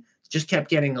 13, just kept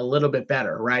getting a little bit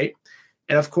better, right?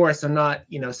 And of course, I'm not,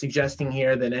 suggesting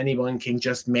here that anyone can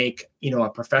just make, a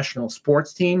professional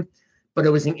sports team, but it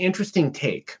was an interesting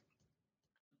take.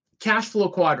 Cash flow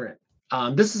quadrant.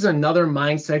 This is another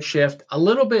mindset shift, a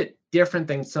little bit different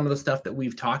than some of the stuff that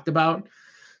we've talked about,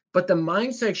 but the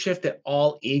mindset shift that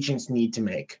all agents need to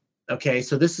make. Okay,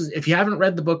 so this is, if you haven't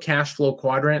read the book Cash Flow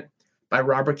Quadrant by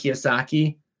Robert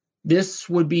Kiyosaki, this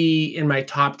would be in my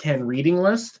top 10 reading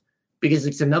list because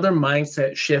it's another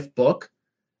mindset shift book,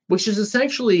 which is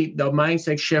essentially the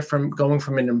mindset shift from going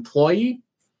from an employee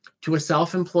to a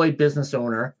self-employed business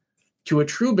owner to a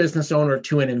true business owner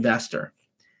to an investor.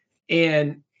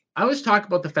 And I always talk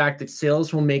about the fact that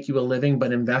sales will make you a living,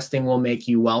 but investing will make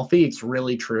you wealthy. It's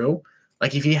really true.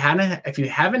 Like if you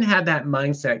haven't had that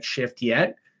mindset shift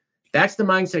yet, that's the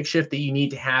mindset shift that you need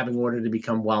to have in order to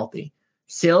become wealthy.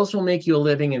 Sales will make you a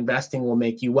living, investing will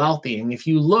make you wealthy. And if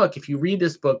you read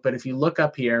this book, but if you look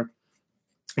up here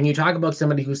and you talk about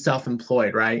somebody who's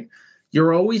self-employed, right?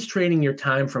 You're always trading your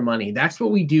time for money. That's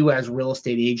what we do as real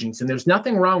estate agents. And there's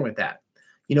nothing wrong with that.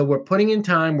 We're putting in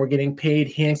time, we're getting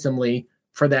paid handsomely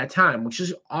for that time, which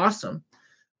is awesome.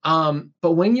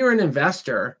 But when you're an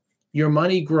investor, your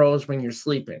money grows when you're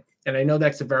sleeping. And I know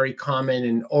that's a very common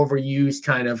and overused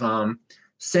kind of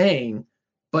saying,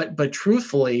 but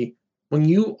truthfully, when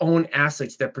you own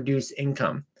assets that produce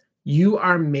income, you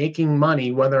are making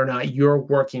money whether or not you're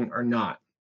working or not.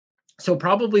 So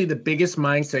probably the biggest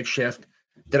mindset shift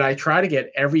that I try to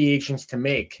get every agent to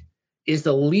make is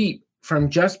the leap from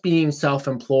just being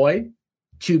self-employed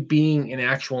to being an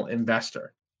actual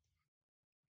investor.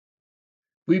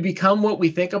 We become what we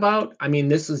think about. I mean,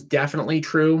 this is definitely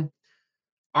true.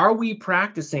 Are we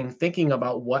practicing thinking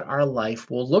about what our life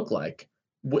will look like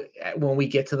when we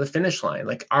get to the finish line?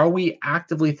 Like, are we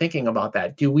actively thinking about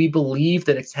that? Do we believe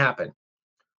that it's happened?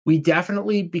 We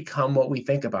definitely become what we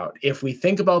think about. If we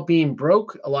think about being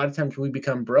broke, a lot of times we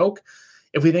become broke.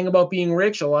 If we think about being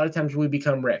rich, a lot of times we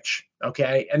become rich.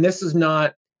 Okay. And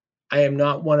I am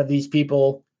not one of these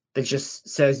people that just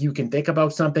says you can think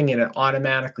about something and it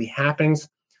automatically happens.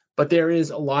 But there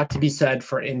is a lot to be said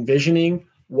for envisioning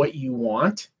what you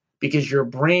want, because your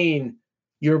brain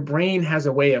has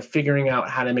a way of figuring out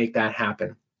how to make that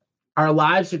happen. Our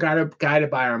lives are guided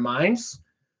by our minds.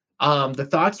 The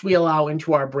thoughts we allow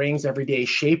into our brains every day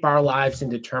shape our lives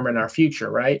and determine our future,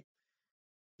 right?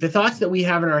 The thoughts that we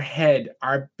have in our head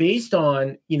are based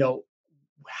on,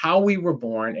 how we were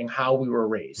born and how we were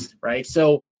raised, right?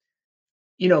 So,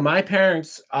 my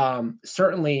parents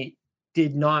certainly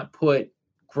did not put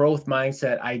growth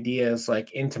mindset ideas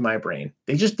like into my brain.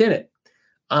 They just didn't.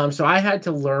 So I had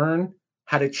to learn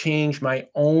how to change my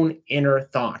own inner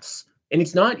thoughts. And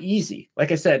it's not easy.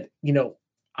 Like I said,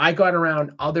 I got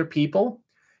around other people.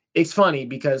 It's funny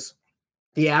because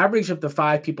the average of the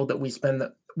 5 people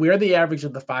that we're the average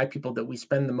of the 5 people that we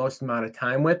spend the most amount of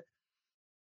time with,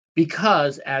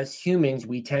 because as humans,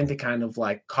 we tend to kind of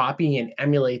like copy and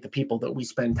emulate the people that we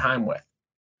spend time with.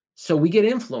 So we get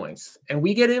influenced, and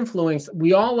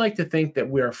we all like to think that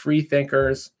we're free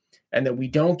thinkers and that we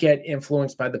don't get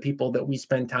influenced by the people that we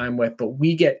spend time with, but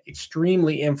we get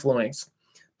extremely influenced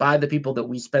by the people that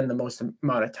we spend the most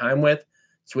amount of time with.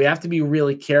 So we have to be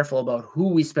really careful about who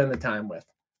we spend the time with.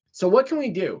 So what can we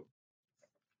do?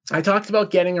 I talked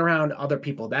about getting around other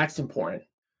people. That's important.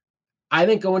 I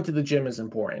think going to the gym is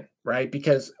important, right?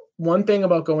 Because one thing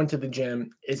about going to the gym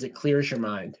is it clears your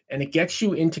mind and it gets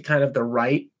you into kind of the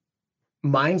right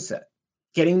mindset.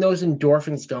 Getting those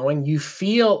endorphins going, you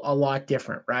feel a lot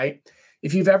different, right?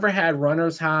 If you've ever had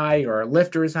runner's high or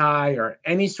lifter's high or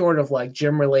any sort of like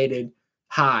gym related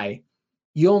high,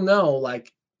 you'll know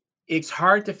like it's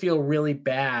hard to feel really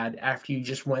bad after you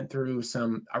just went through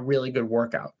a really good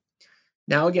workout.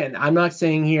 Now, again, I'm not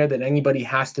saying here that anybody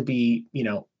has to be,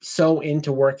 so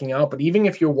into working out, but even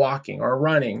if you're walking or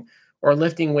running or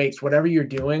lifting weights, whatever you're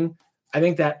doing, I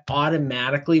think that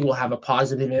automatically will have a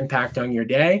positive impact on your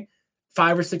day.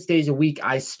 5 or 6 days a week,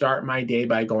 I start my day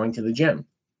by going to the gym.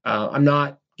 I'm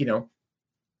not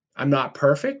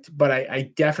perfect, but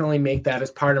I definitely make that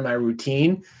as part of my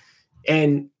routine.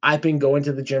 And I've been going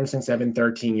to the gym since I've been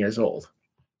 13 years old.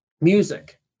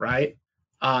 Music, right?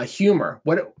 Humor,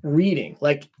 reading,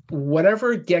 like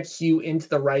whatever gets you into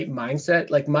the right mindset.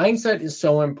 Like mindset is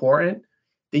so important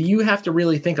that you have to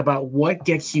really think about what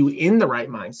gets you in the right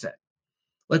mindset.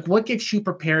 Like what gets you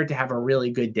prepared to have a really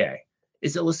good day?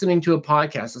 Is it listening to a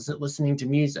podcast? Is it listening to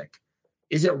music?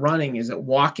 Is it running? Is it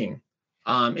walking?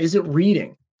 Is it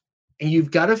reading? And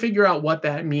you've got to figure out what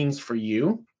that means for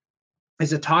you.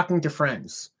 Is it talking to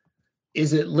friends?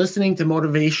 Is it listening to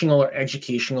motivational or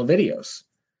educational videos?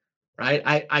 Right?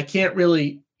 I can't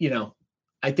really,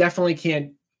 I definitely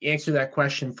can't answer that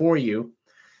question for you,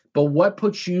 but what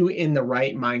puts you in the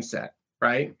right mindset,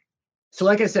 right? So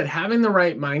like I said, having the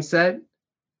right mindset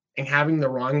and having the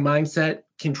wrong mindset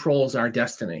controls our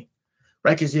destiny,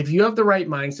 right? Because if you have the right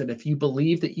mindset, if you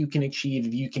believe that you can achieve,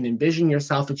 if you can envision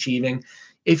yourself achieving,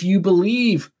 if you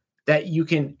believe that you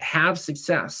can have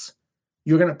success,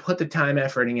 you're going to put the time,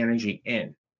 effort, and energy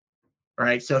in. All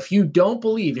right. So if you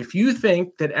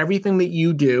think that everything that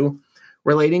you do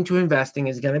relating to investing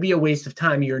is going to be a waste of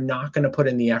time, you're not going to put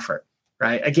in the effort,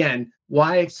 right? Again,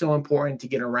 why it's so important to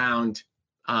get around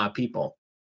people.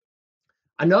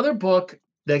 Another book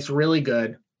that's really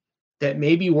good that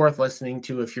may be worth listening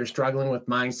to if you're struggling with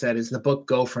mindset is the book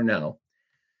Go for No.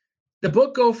 The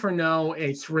book Go for No,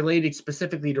 it's related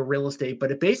specifically to real estate,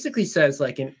 but it basically says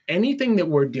like in anything that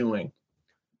we're doing,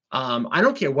 I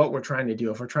don't care what we're trying to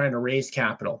do. If we're trying to raise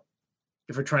capital,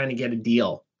 if we're trying to get a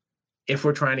deal, if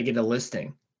we're trying to get a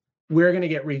listing, we're going to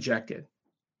get rejected.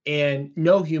 And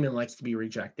no human likes to be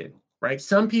rejected, right?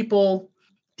 Some people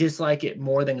dislike it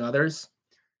more than others.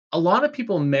 A lot of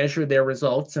people measure their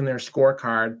results and their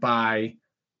scorecard by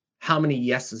how many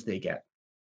yeses they get.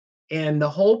 And the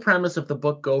whole premise of the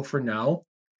book Go for No,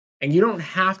 and you don't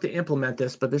have to implement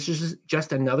this, but this is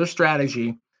just another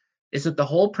strategy, is that the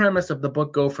whole premise of the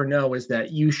book Go for No is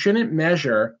that you shouldn't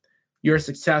measure your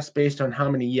success based on how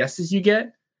many yeses you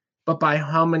get, but by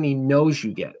how many no's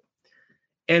you get.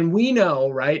 And we know,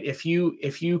 right, if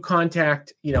you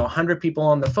contact, 100 people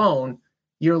on the phone,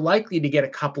 you're likely to get a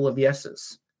couple of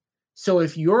yeses. So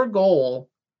if your goal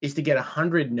is to get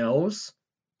 100 no's,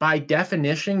 by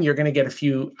definition, you're going to get a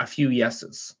few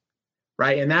yeses,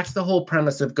 right? And that's the whole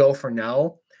premise of Go for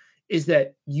No, is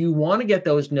that you want to get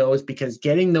those no's because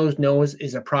getting those no's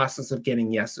is a process of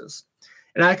getting yeses.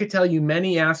 And I could tell you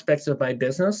many aspects of my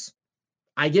business,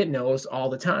 I get no's all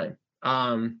the time.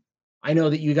 I know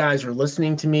that you guys are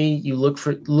listening to me. You look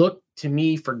to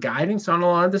me for guidance on a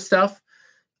lot of this stuff.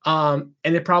 And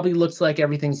it probably looks like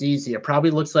everything's easy. It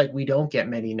probably looks like we don't get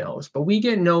many no's, but we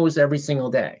get no's every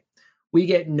single day. We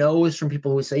get no's from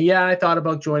people who say, yeah, I thought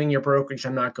about joining your brokerage.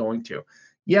 I'm not going to.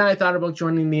 Yeah, I thought about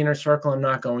joining the inner circle. I'm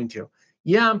not going to.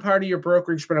 Yeah, I'm part of your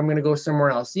brokerage, but I'm going to go somewhere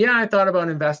else. Yeah, I thought about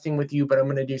investing with you, but I'm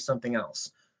going to do something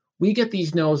else. We get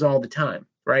these no's all the time,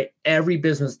 right? Every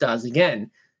business does. Again,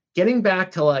 getting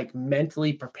back to like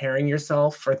mentally preparing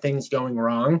yourself for things going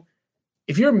wrong.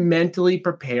 If you're mentally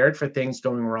prepared for things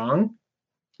going wrong,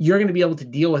 you're going to be able to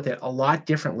deal with it a lot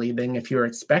differently than if you're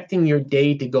expecting your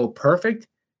day to go perfect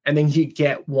and then you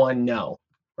get one no,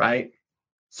 right?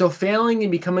 So failing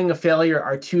and becoming a failure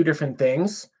are two different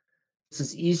things. This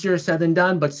is easier said than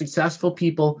done, but successful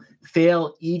people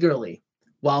fail eagerly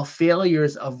while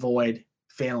failures avoid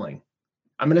failing.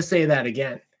 I'm going to say that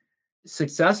again.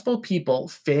 Successful people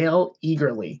fail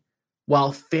eagerly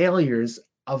while failures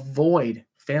avoid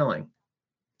failing.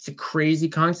 It's a crazy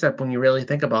concept when you really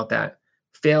think about that.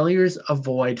 Failures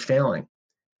avoid failing.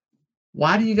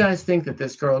 Why do you guys think that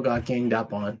this girl got ganged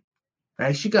up on?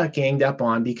 Right? She got ganged up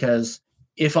on because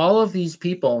if all of these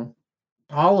people,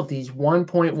 all of these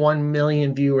 1.1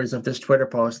 million viewers of this Twitter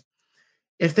post,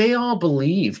 if they all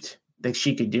believed that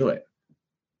she could do it,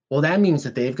 well, that means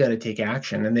that they've got to take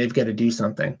action and they've got to do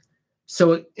something.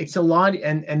 So it's a lot,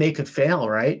 and they could fail,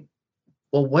 right?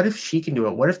 Well, what if she can do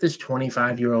it? What if this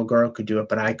 25-year-old girl could do it,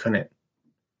 but I couldn't,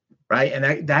 right?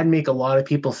 And that'd make a lot of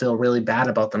people feel really bad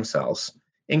about themselves.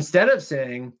 Instead of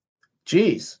saying,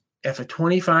 geez, if a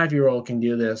 25-year-old can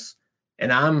do this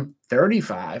and I'm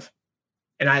 35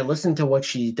 and I listen to what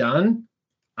she's done,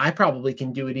 I probably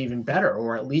can do it even better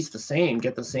or at least the same,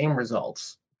 get the same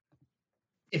results.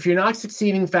 If you're not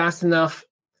succeeding fast enough,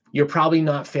 you're probably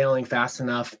not failing fast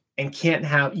enough, and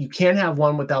you can't have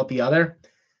one without the other.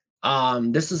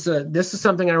 This is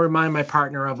something I remind my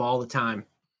partner of all the time.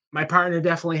 My partner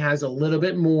definitely has a little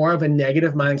bit more of a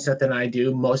negative mindset than I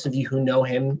do. Most of you who know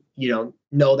him,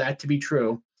 know that to be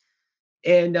true.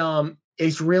 And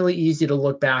it's really easy to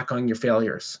look back on your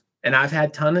failures. And I've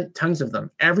had tons of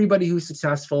them. Everybody who's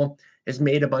successful has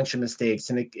made a bunch of mistakes.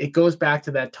 And it goes back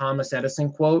to that Thomas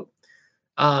Edison quote.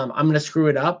 I'm going to screw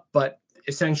it up, but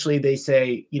essentially they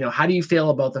say, how do you feel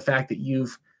about the fact that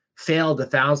you've failed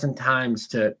 1,000 times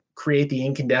to create the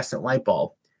incandescent light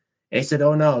bulb? And he said,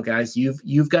 oh no, guys,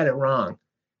 you've got it wrong.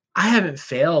 I haven't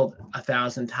failed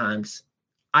 1,000 times.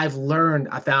 I've learned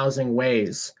 1,000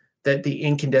 ways that the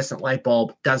incandescent light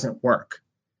bulb doesn't work.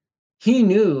 He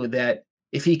knew that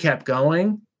if he kept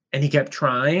going and he kept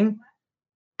trying,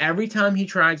 every time he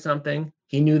tried something,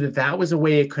 he knew that that was a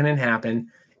way it couldn't happen,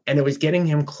 and it was getting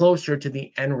him closer to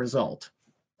the end result,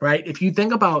 right? If you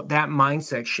think about that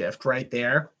mindset shift right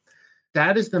there,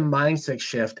 that is the mindset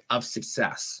shift of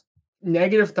success.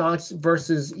 Negative thoughts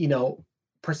versus,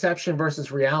 perception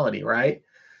versus reality, right?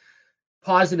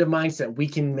 Positive mindset, we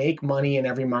can make money in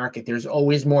every market. There's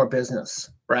always more business,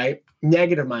 right?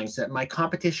 Negative mindset, my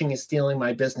competition is stealing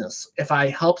my business. If I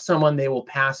help someone, they will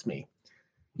pass me.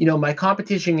 My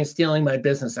competition is stealing my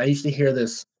business. I used to hear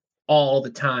this all the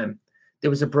time.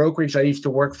 There was a brokerage I used to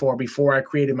work for before I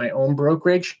created my own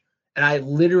brokerage. And I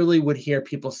literally would hear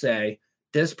people say,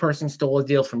 this person stole a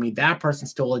deal from me. That person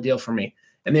stole a deal from me.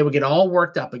 And they would get all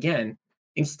worked up again,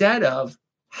 instead of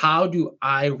how do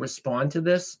I respond to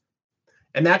this?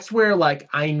 And that's where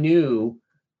I knew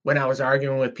when I was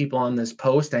arguing with people on this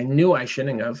post, I knew I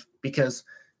shouldn't have, because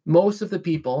most of the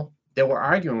people that were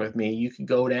arguing with me, you could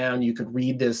go down, you could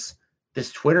read this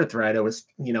Twitter thread. It was,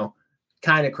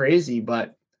 kind of crazy,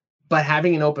 but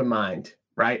having an open mind,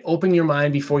 right? Open your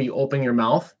mind before you open your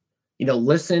mouth,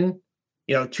 listen,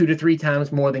 2 to 3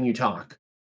 times more than you talk.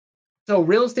 So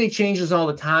real estate changes all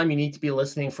the time. You need to be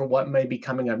listening for what may be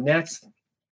coming up next.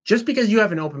 Just because you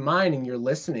have an open mind and you're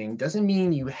listening doesn't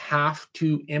mean you have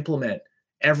to implement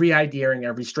every idea and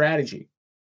every strategy.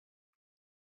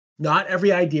 Not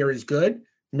every idea is good.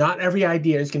 Not every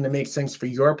idea is going to make sense for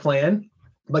your plan,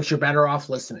 but you're better off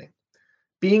listening.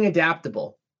 Being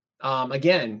adaptable.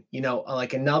 Again,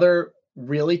 another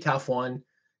really tough one,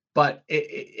 but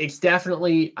it's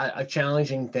definitely a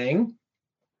challenging thing.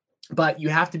 But you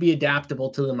have to be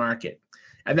adaptable to the market.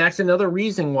 And that's another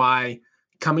reason why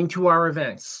coming to our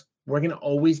events, we're going to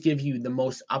always give you the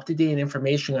most up-to-date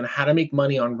information on how to make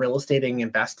money on real estate and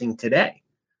investing today,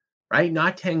 right?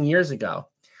 Not 10 years ago.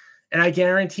 And I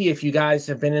guarantee if you guys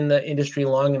have been in the industry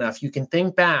long enough, you can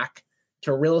think back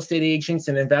to real estate agents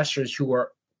and investors who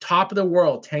were top of the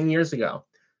world 10 years ago,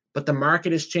 but the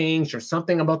market has changed or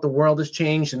something about the world has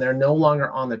changed and they're no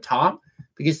longer on the top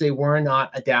because they were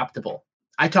not adaptable.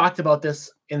 I talked about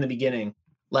this in the beginning.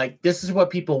 This is what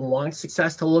people want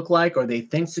success to look like, or they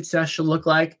think success should look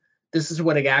like. This is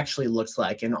what it actually looks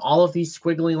like. And all of these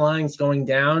squiggly lines going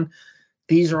down,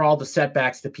 these are all the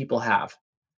setbacks that people have.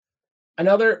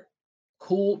 Another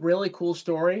really cool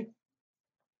story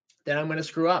that I'm going to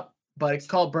screw up, but it's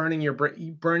called burning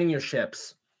your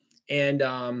ships. And,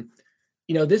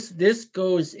 this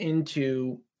goes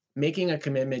into making a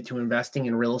commitment to investing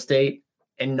in real estate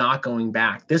and not going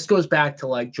back. This goes back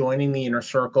to joining the inner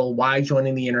circle, why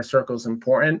joining the inner circle is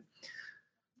important.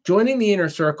 Joining the inner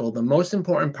circle, the most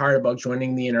important part about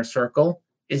joining the inner circle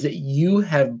is that you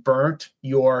have burnt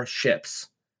your ships.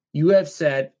 You have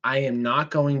said, I am not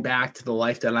going back to the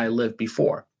life that I lived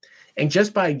before. And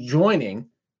just by joining,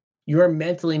 you're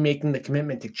mentally making the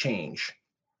commitment to change.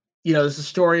 There's a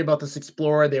story about this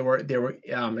explorer. They were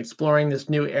exploring this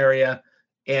new area,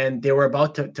 and they were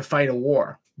about to fight a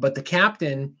war. But the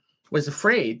captain was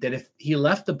afraid that if he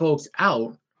left the boats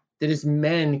out, that his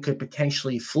men could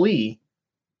potentially flee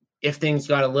if things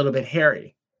got a little bit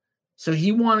hairy. So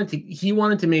he wanted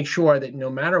to make sure that no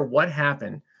matter what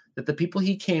happened, that the people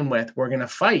he came with were going to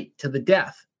fight to the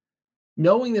death.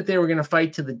 Knowing that they were going to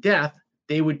fight to the death,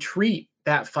 they would treat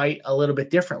that fight a little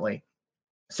bit differently.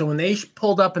 So when they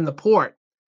pulled up in the port,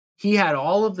 he had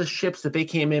all of the ships that they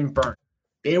came in burnt.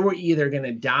 They were either going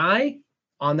to die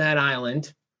on that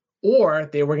island or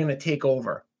they were going to take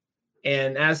over.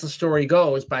 And as the story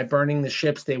goes, by burning the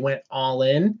ships, they went all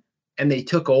in and they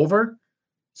took over.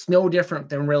 It's no different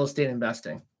than real estate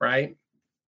investing, right?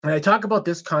 And I talk about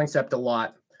this concept a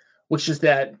lot, which is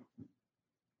that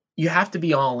you have to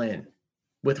be all in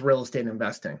with real estate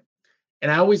investing.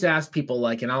 And I always ask people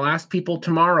and I'll ask people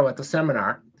tomorrow at the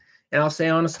seminar, and I'll say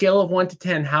on a scale of 1 to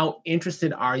 10, how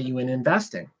interested are you in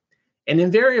investing? And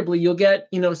invariably, you'll get,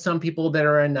 some people that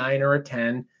are a 9 or a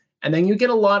 10, and then you get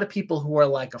a lot of people who are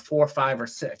like a 4, 5, or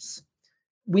 6.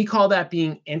 We call that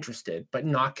being interested, but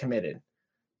not committed.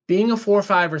 Being a 4,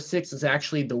 5, or 6 is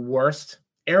actually the worst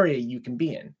area you can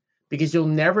be in, because you'll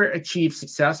never achieve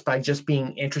success by just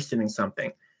being interested in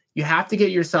something. You have to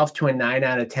get yourself to a 9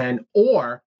 out of 10,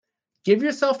 or give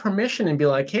yourself permission and be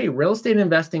like, hey, real estate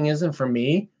investing isn't for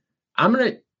me. I'm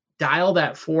going to dial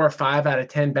that 4 or 5 out of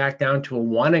 10 back down to a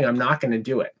 1, and I'm not going to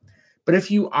do it. But if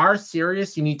you are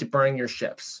serious, you need to burn your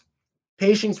ships.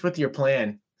 Patience with your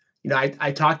plan.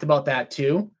 I talked about that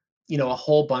too, a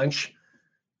whole bunch.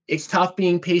 It's tough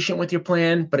being patient with your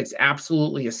plan, but it's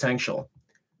absolutely essential.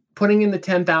 Putting in the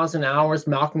 10,000 hours,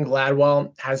 Malcolm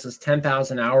Gladwell has this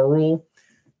 10,000 hour rule.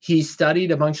 He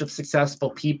studied a bunch of successful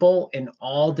people in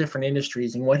all different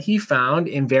industries. And what he found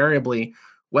invariably,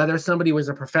 whether somebody was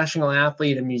a professional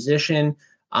athlete, a musician,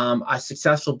 a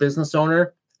successful business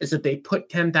owner, is that they put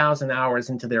 10,000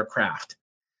 hours into their craft.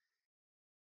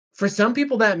 For some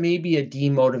people, that may be a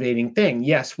demotivating thing.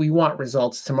 Yes, we want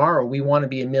results tomorrow. We want to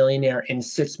be a millionaire in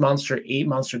 6 months or 8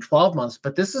 months or 12 months.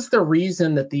 But this is the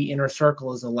reason that the Inner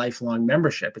Circle is a lifelong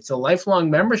membership. It's a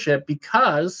lifelong membership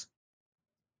because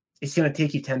it's going to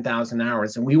take you 10,000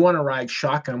 hours. And we want to ride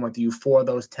shotgun with you for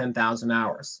those 10,000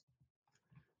 hours.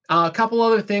 A couple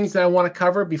other things that I want to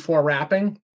cover before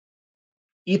wrapping.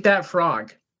 Eat that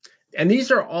frog. And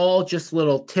these are all just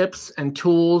little tips and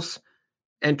tools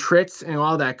and tricks and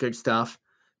all that good stuff.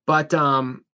 But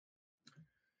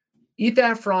Eat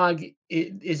That Frog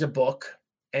is a book.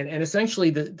 And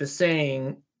essentially the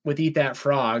saying with Eat That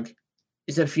Frog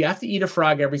is that if you have to eat a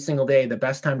frog every single day, the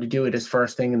best time to do it is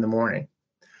first thing in the morning.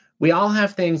 We all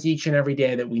have things each and every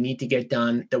day that we need to get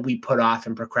done that we put off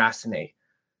and procrastinate.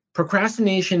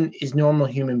 Procrastination is normal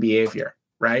human behavior,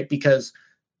 right? Because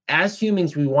as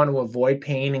humans, we want to avoid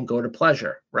pain and go to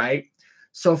pleasure, right?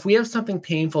 So if we have something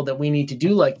painful that we need to do,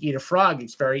 like eat a frog,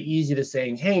 it's very easy to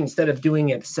say, hey, instead of doing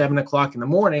it at 7 o'clock in the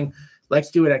morning,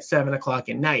 let's do it at 7 o'clock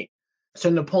at night. So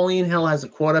Napoleon Hill has a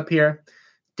quote up here: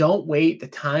 don't wait, the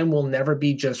time will never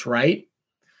be just right.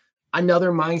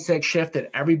 Another mindset shift that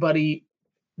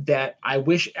I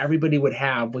wish everybody would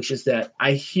have, which is that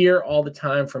I hear all the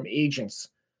time from agents,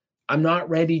 I'm not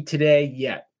ready today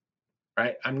yet,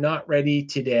 right? I'm not ready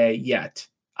today yet.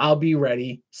 I'll be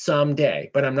ready someday,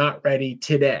 but I'm not ready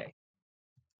today.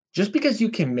 Just because you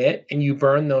commit and you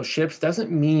burn those ships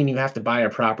doesn't mean you have to buy a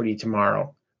property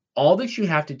tomorrow. All that you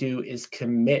have to do is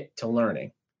commit to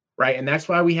learning, right? And that's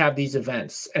why we have these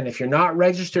events. And if you're not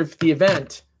registered for the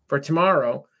event for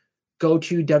tomorrow, go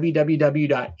to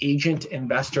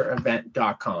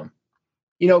www.agentinvestorevent.com.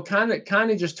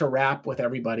 Kind of just to wrap with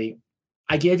everybody,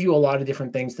 I gave you a lot of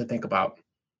different things to think about.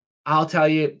 I'll tell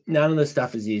you, none of this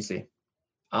stuff is easy.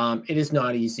 It is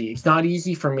not easy. It's not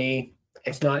easy for me.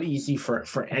 It's not easy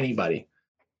for anybody.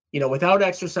 Without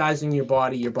exercising your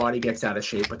body gets out of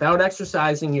shape. Without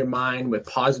exercising your mind with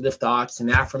positive thoughts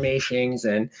and affirmations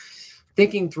and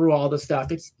thinking through all the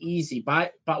stuff, it's easy.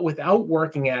 But without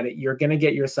working at it, you're going to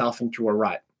get yourself into a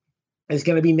rut. It's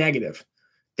going to be negative.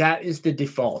 That is the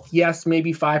default. Yes,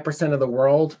 maybe 5% of the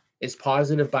world is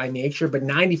positive by nature, but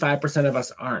 95% of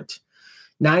us aren't.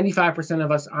 95% of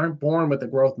us aren't born with a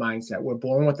growth mindset. We're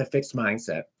born with a fixed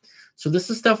mindset. So this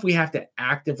is stuff we have to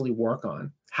actively work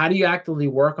on. How do you actively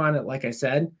work on it? Like I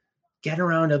said, get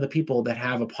around other people that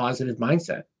have a positive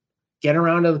mindset. Get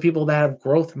around other people that have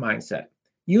growth mindset.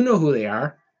 You know who they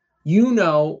are. You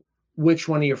know which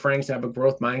one of your friends have a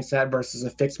growth mindset versus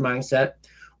a fixed mindset.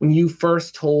 When you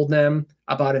first told them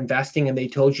about investing and they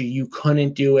told you you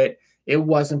couldn't do it, it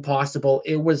wasn't possible,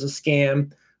 it was a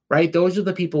scam, right? Those are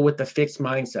the people with the fixed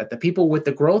mindset. The people with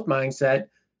the growth mindset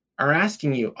are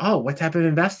asking you, oh, what type of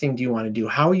investing do you want to do?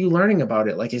 How are you learning about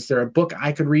it? Like, is there a book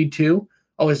I could read too?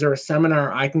 Oh, is there a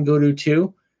seminar I can go to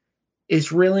too?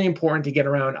 It's really important to get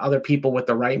around other people with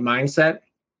the right mindset.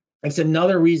 It's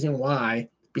another reason why,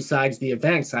 besides the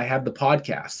events, I have the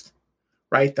podcast,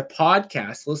 right? The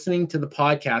podcast, listening to the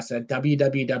podcast at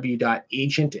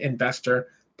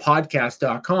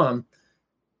www.agentinvestorpodcast.com,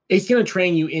 it's going to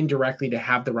train you indirectly to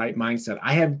have the right mindset.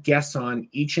 I have guests on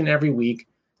each and every week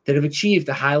that have achieved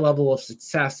a high level of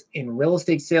success in real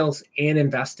estate sales and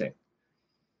investing.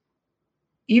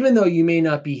 Even though you may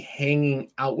not be hanging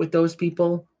out with those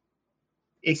people,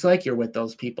 it's like you're with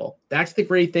those people. That's the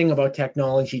great thing about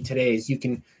technology today is you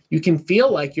can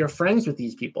feel like you're friends with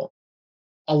these people.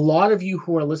 A lot of you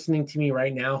who are listening to me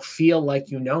right now feel like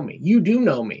you know me. You do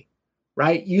know me,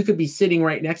 right? You could be sitting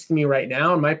right next to me right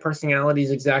now, and my personality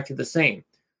is exactly the same.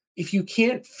 If you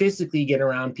can't physically get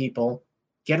around people,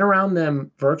 get around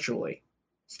them virtually.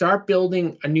 Start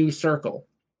building a new circle.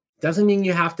 Doesn't mean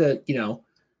you have to,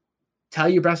 tell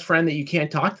your best friend that you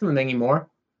can't talk to them anymore,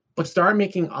 but start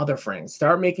making other friends.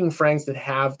 Start making friends that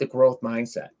have the growth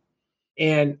mindset.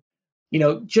 And,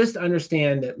 just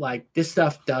understand that like this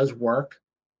stuff does work.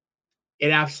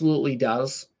 It absolutely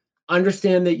does.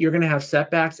 Understand that you're going to have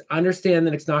setbacks. Understand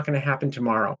that it's not going to happen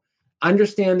tomorrow.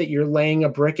 Understand that you're laying a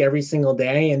brick every single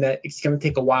day and that it's going to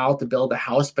take a while to build a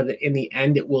house, but in the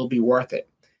end, it will be worth it.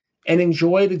 And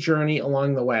enjoy the journey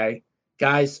along the way.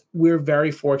 Guys, we're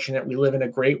very fortunate. We live in a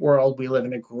great world. We live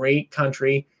in a great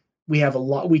country. We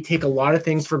take a lot of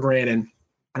things for granted.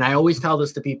 And I always tell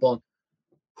this to people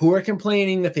who are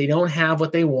complaining that they don't have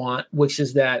what they want, which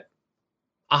is that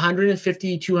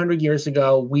 150, 200 years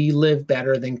ago, we lived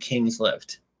better than kings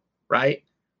lived, right?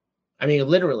 I mean,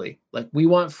 literally, like we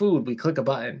want food, we click a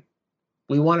button.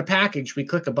 We want a package, we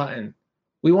click a button.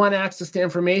 We want access to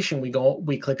information,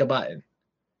 we click a button,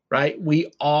 right?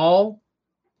 We all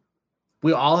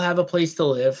have a place to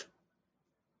live.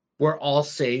 We're all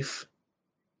safe.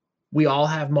 We all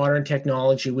have modern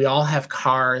technology. We all have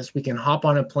cars. We can hop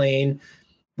on a plane.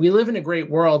 We live in a great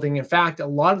world. And in fact, a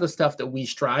lot of the stuff that we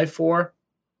strive for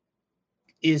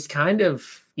is kind of,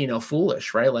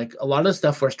 foolish, right? Like a lot of the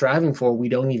stuff we're striving for, we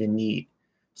don't even need.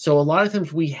 So a lot of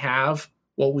times we have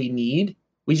what we need.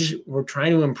 We're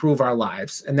trying to improve our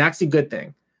lives. And that's a good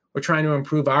thing. We're trying to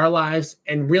improve our lives,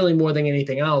 and really more than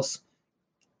anything else,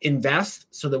 invest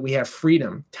so that we have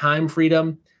freedom, time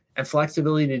freedom, and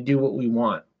flexibility to do what we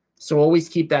want. So always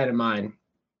keep that in mind.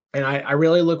 And I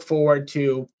really look forward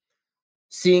to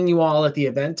seeing you all at the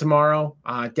event tomorrow.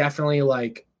 Definitely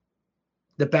like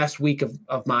the best week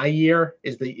of my year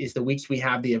is the weeks we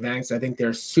have the events. I think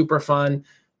they're super fun,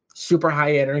 super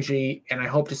high energy, and I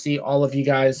hope to see all of you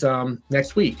guys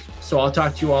next week. So I'll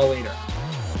talk to you all later.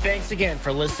 Thanks again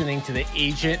for listening to the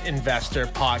Agent Investor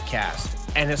Podcast.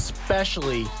 And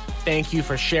especially thank you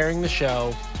for sharing the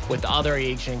show with other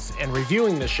agents and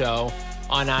reviewing the show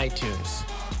on iTunes.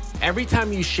 Every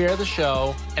time you share the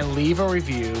show and leave a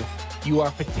review, you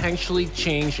are potentially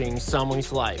changing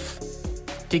someone's life.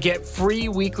 To get free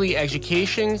weekly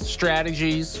education,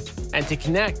 strategies, and to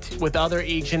connect with other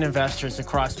agent investors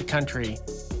across the country,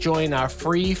 join our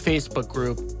free Facebook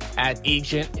group at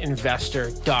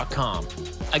agentinvestor.com.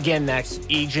 Again, that's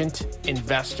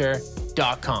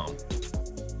agentinvestor.com.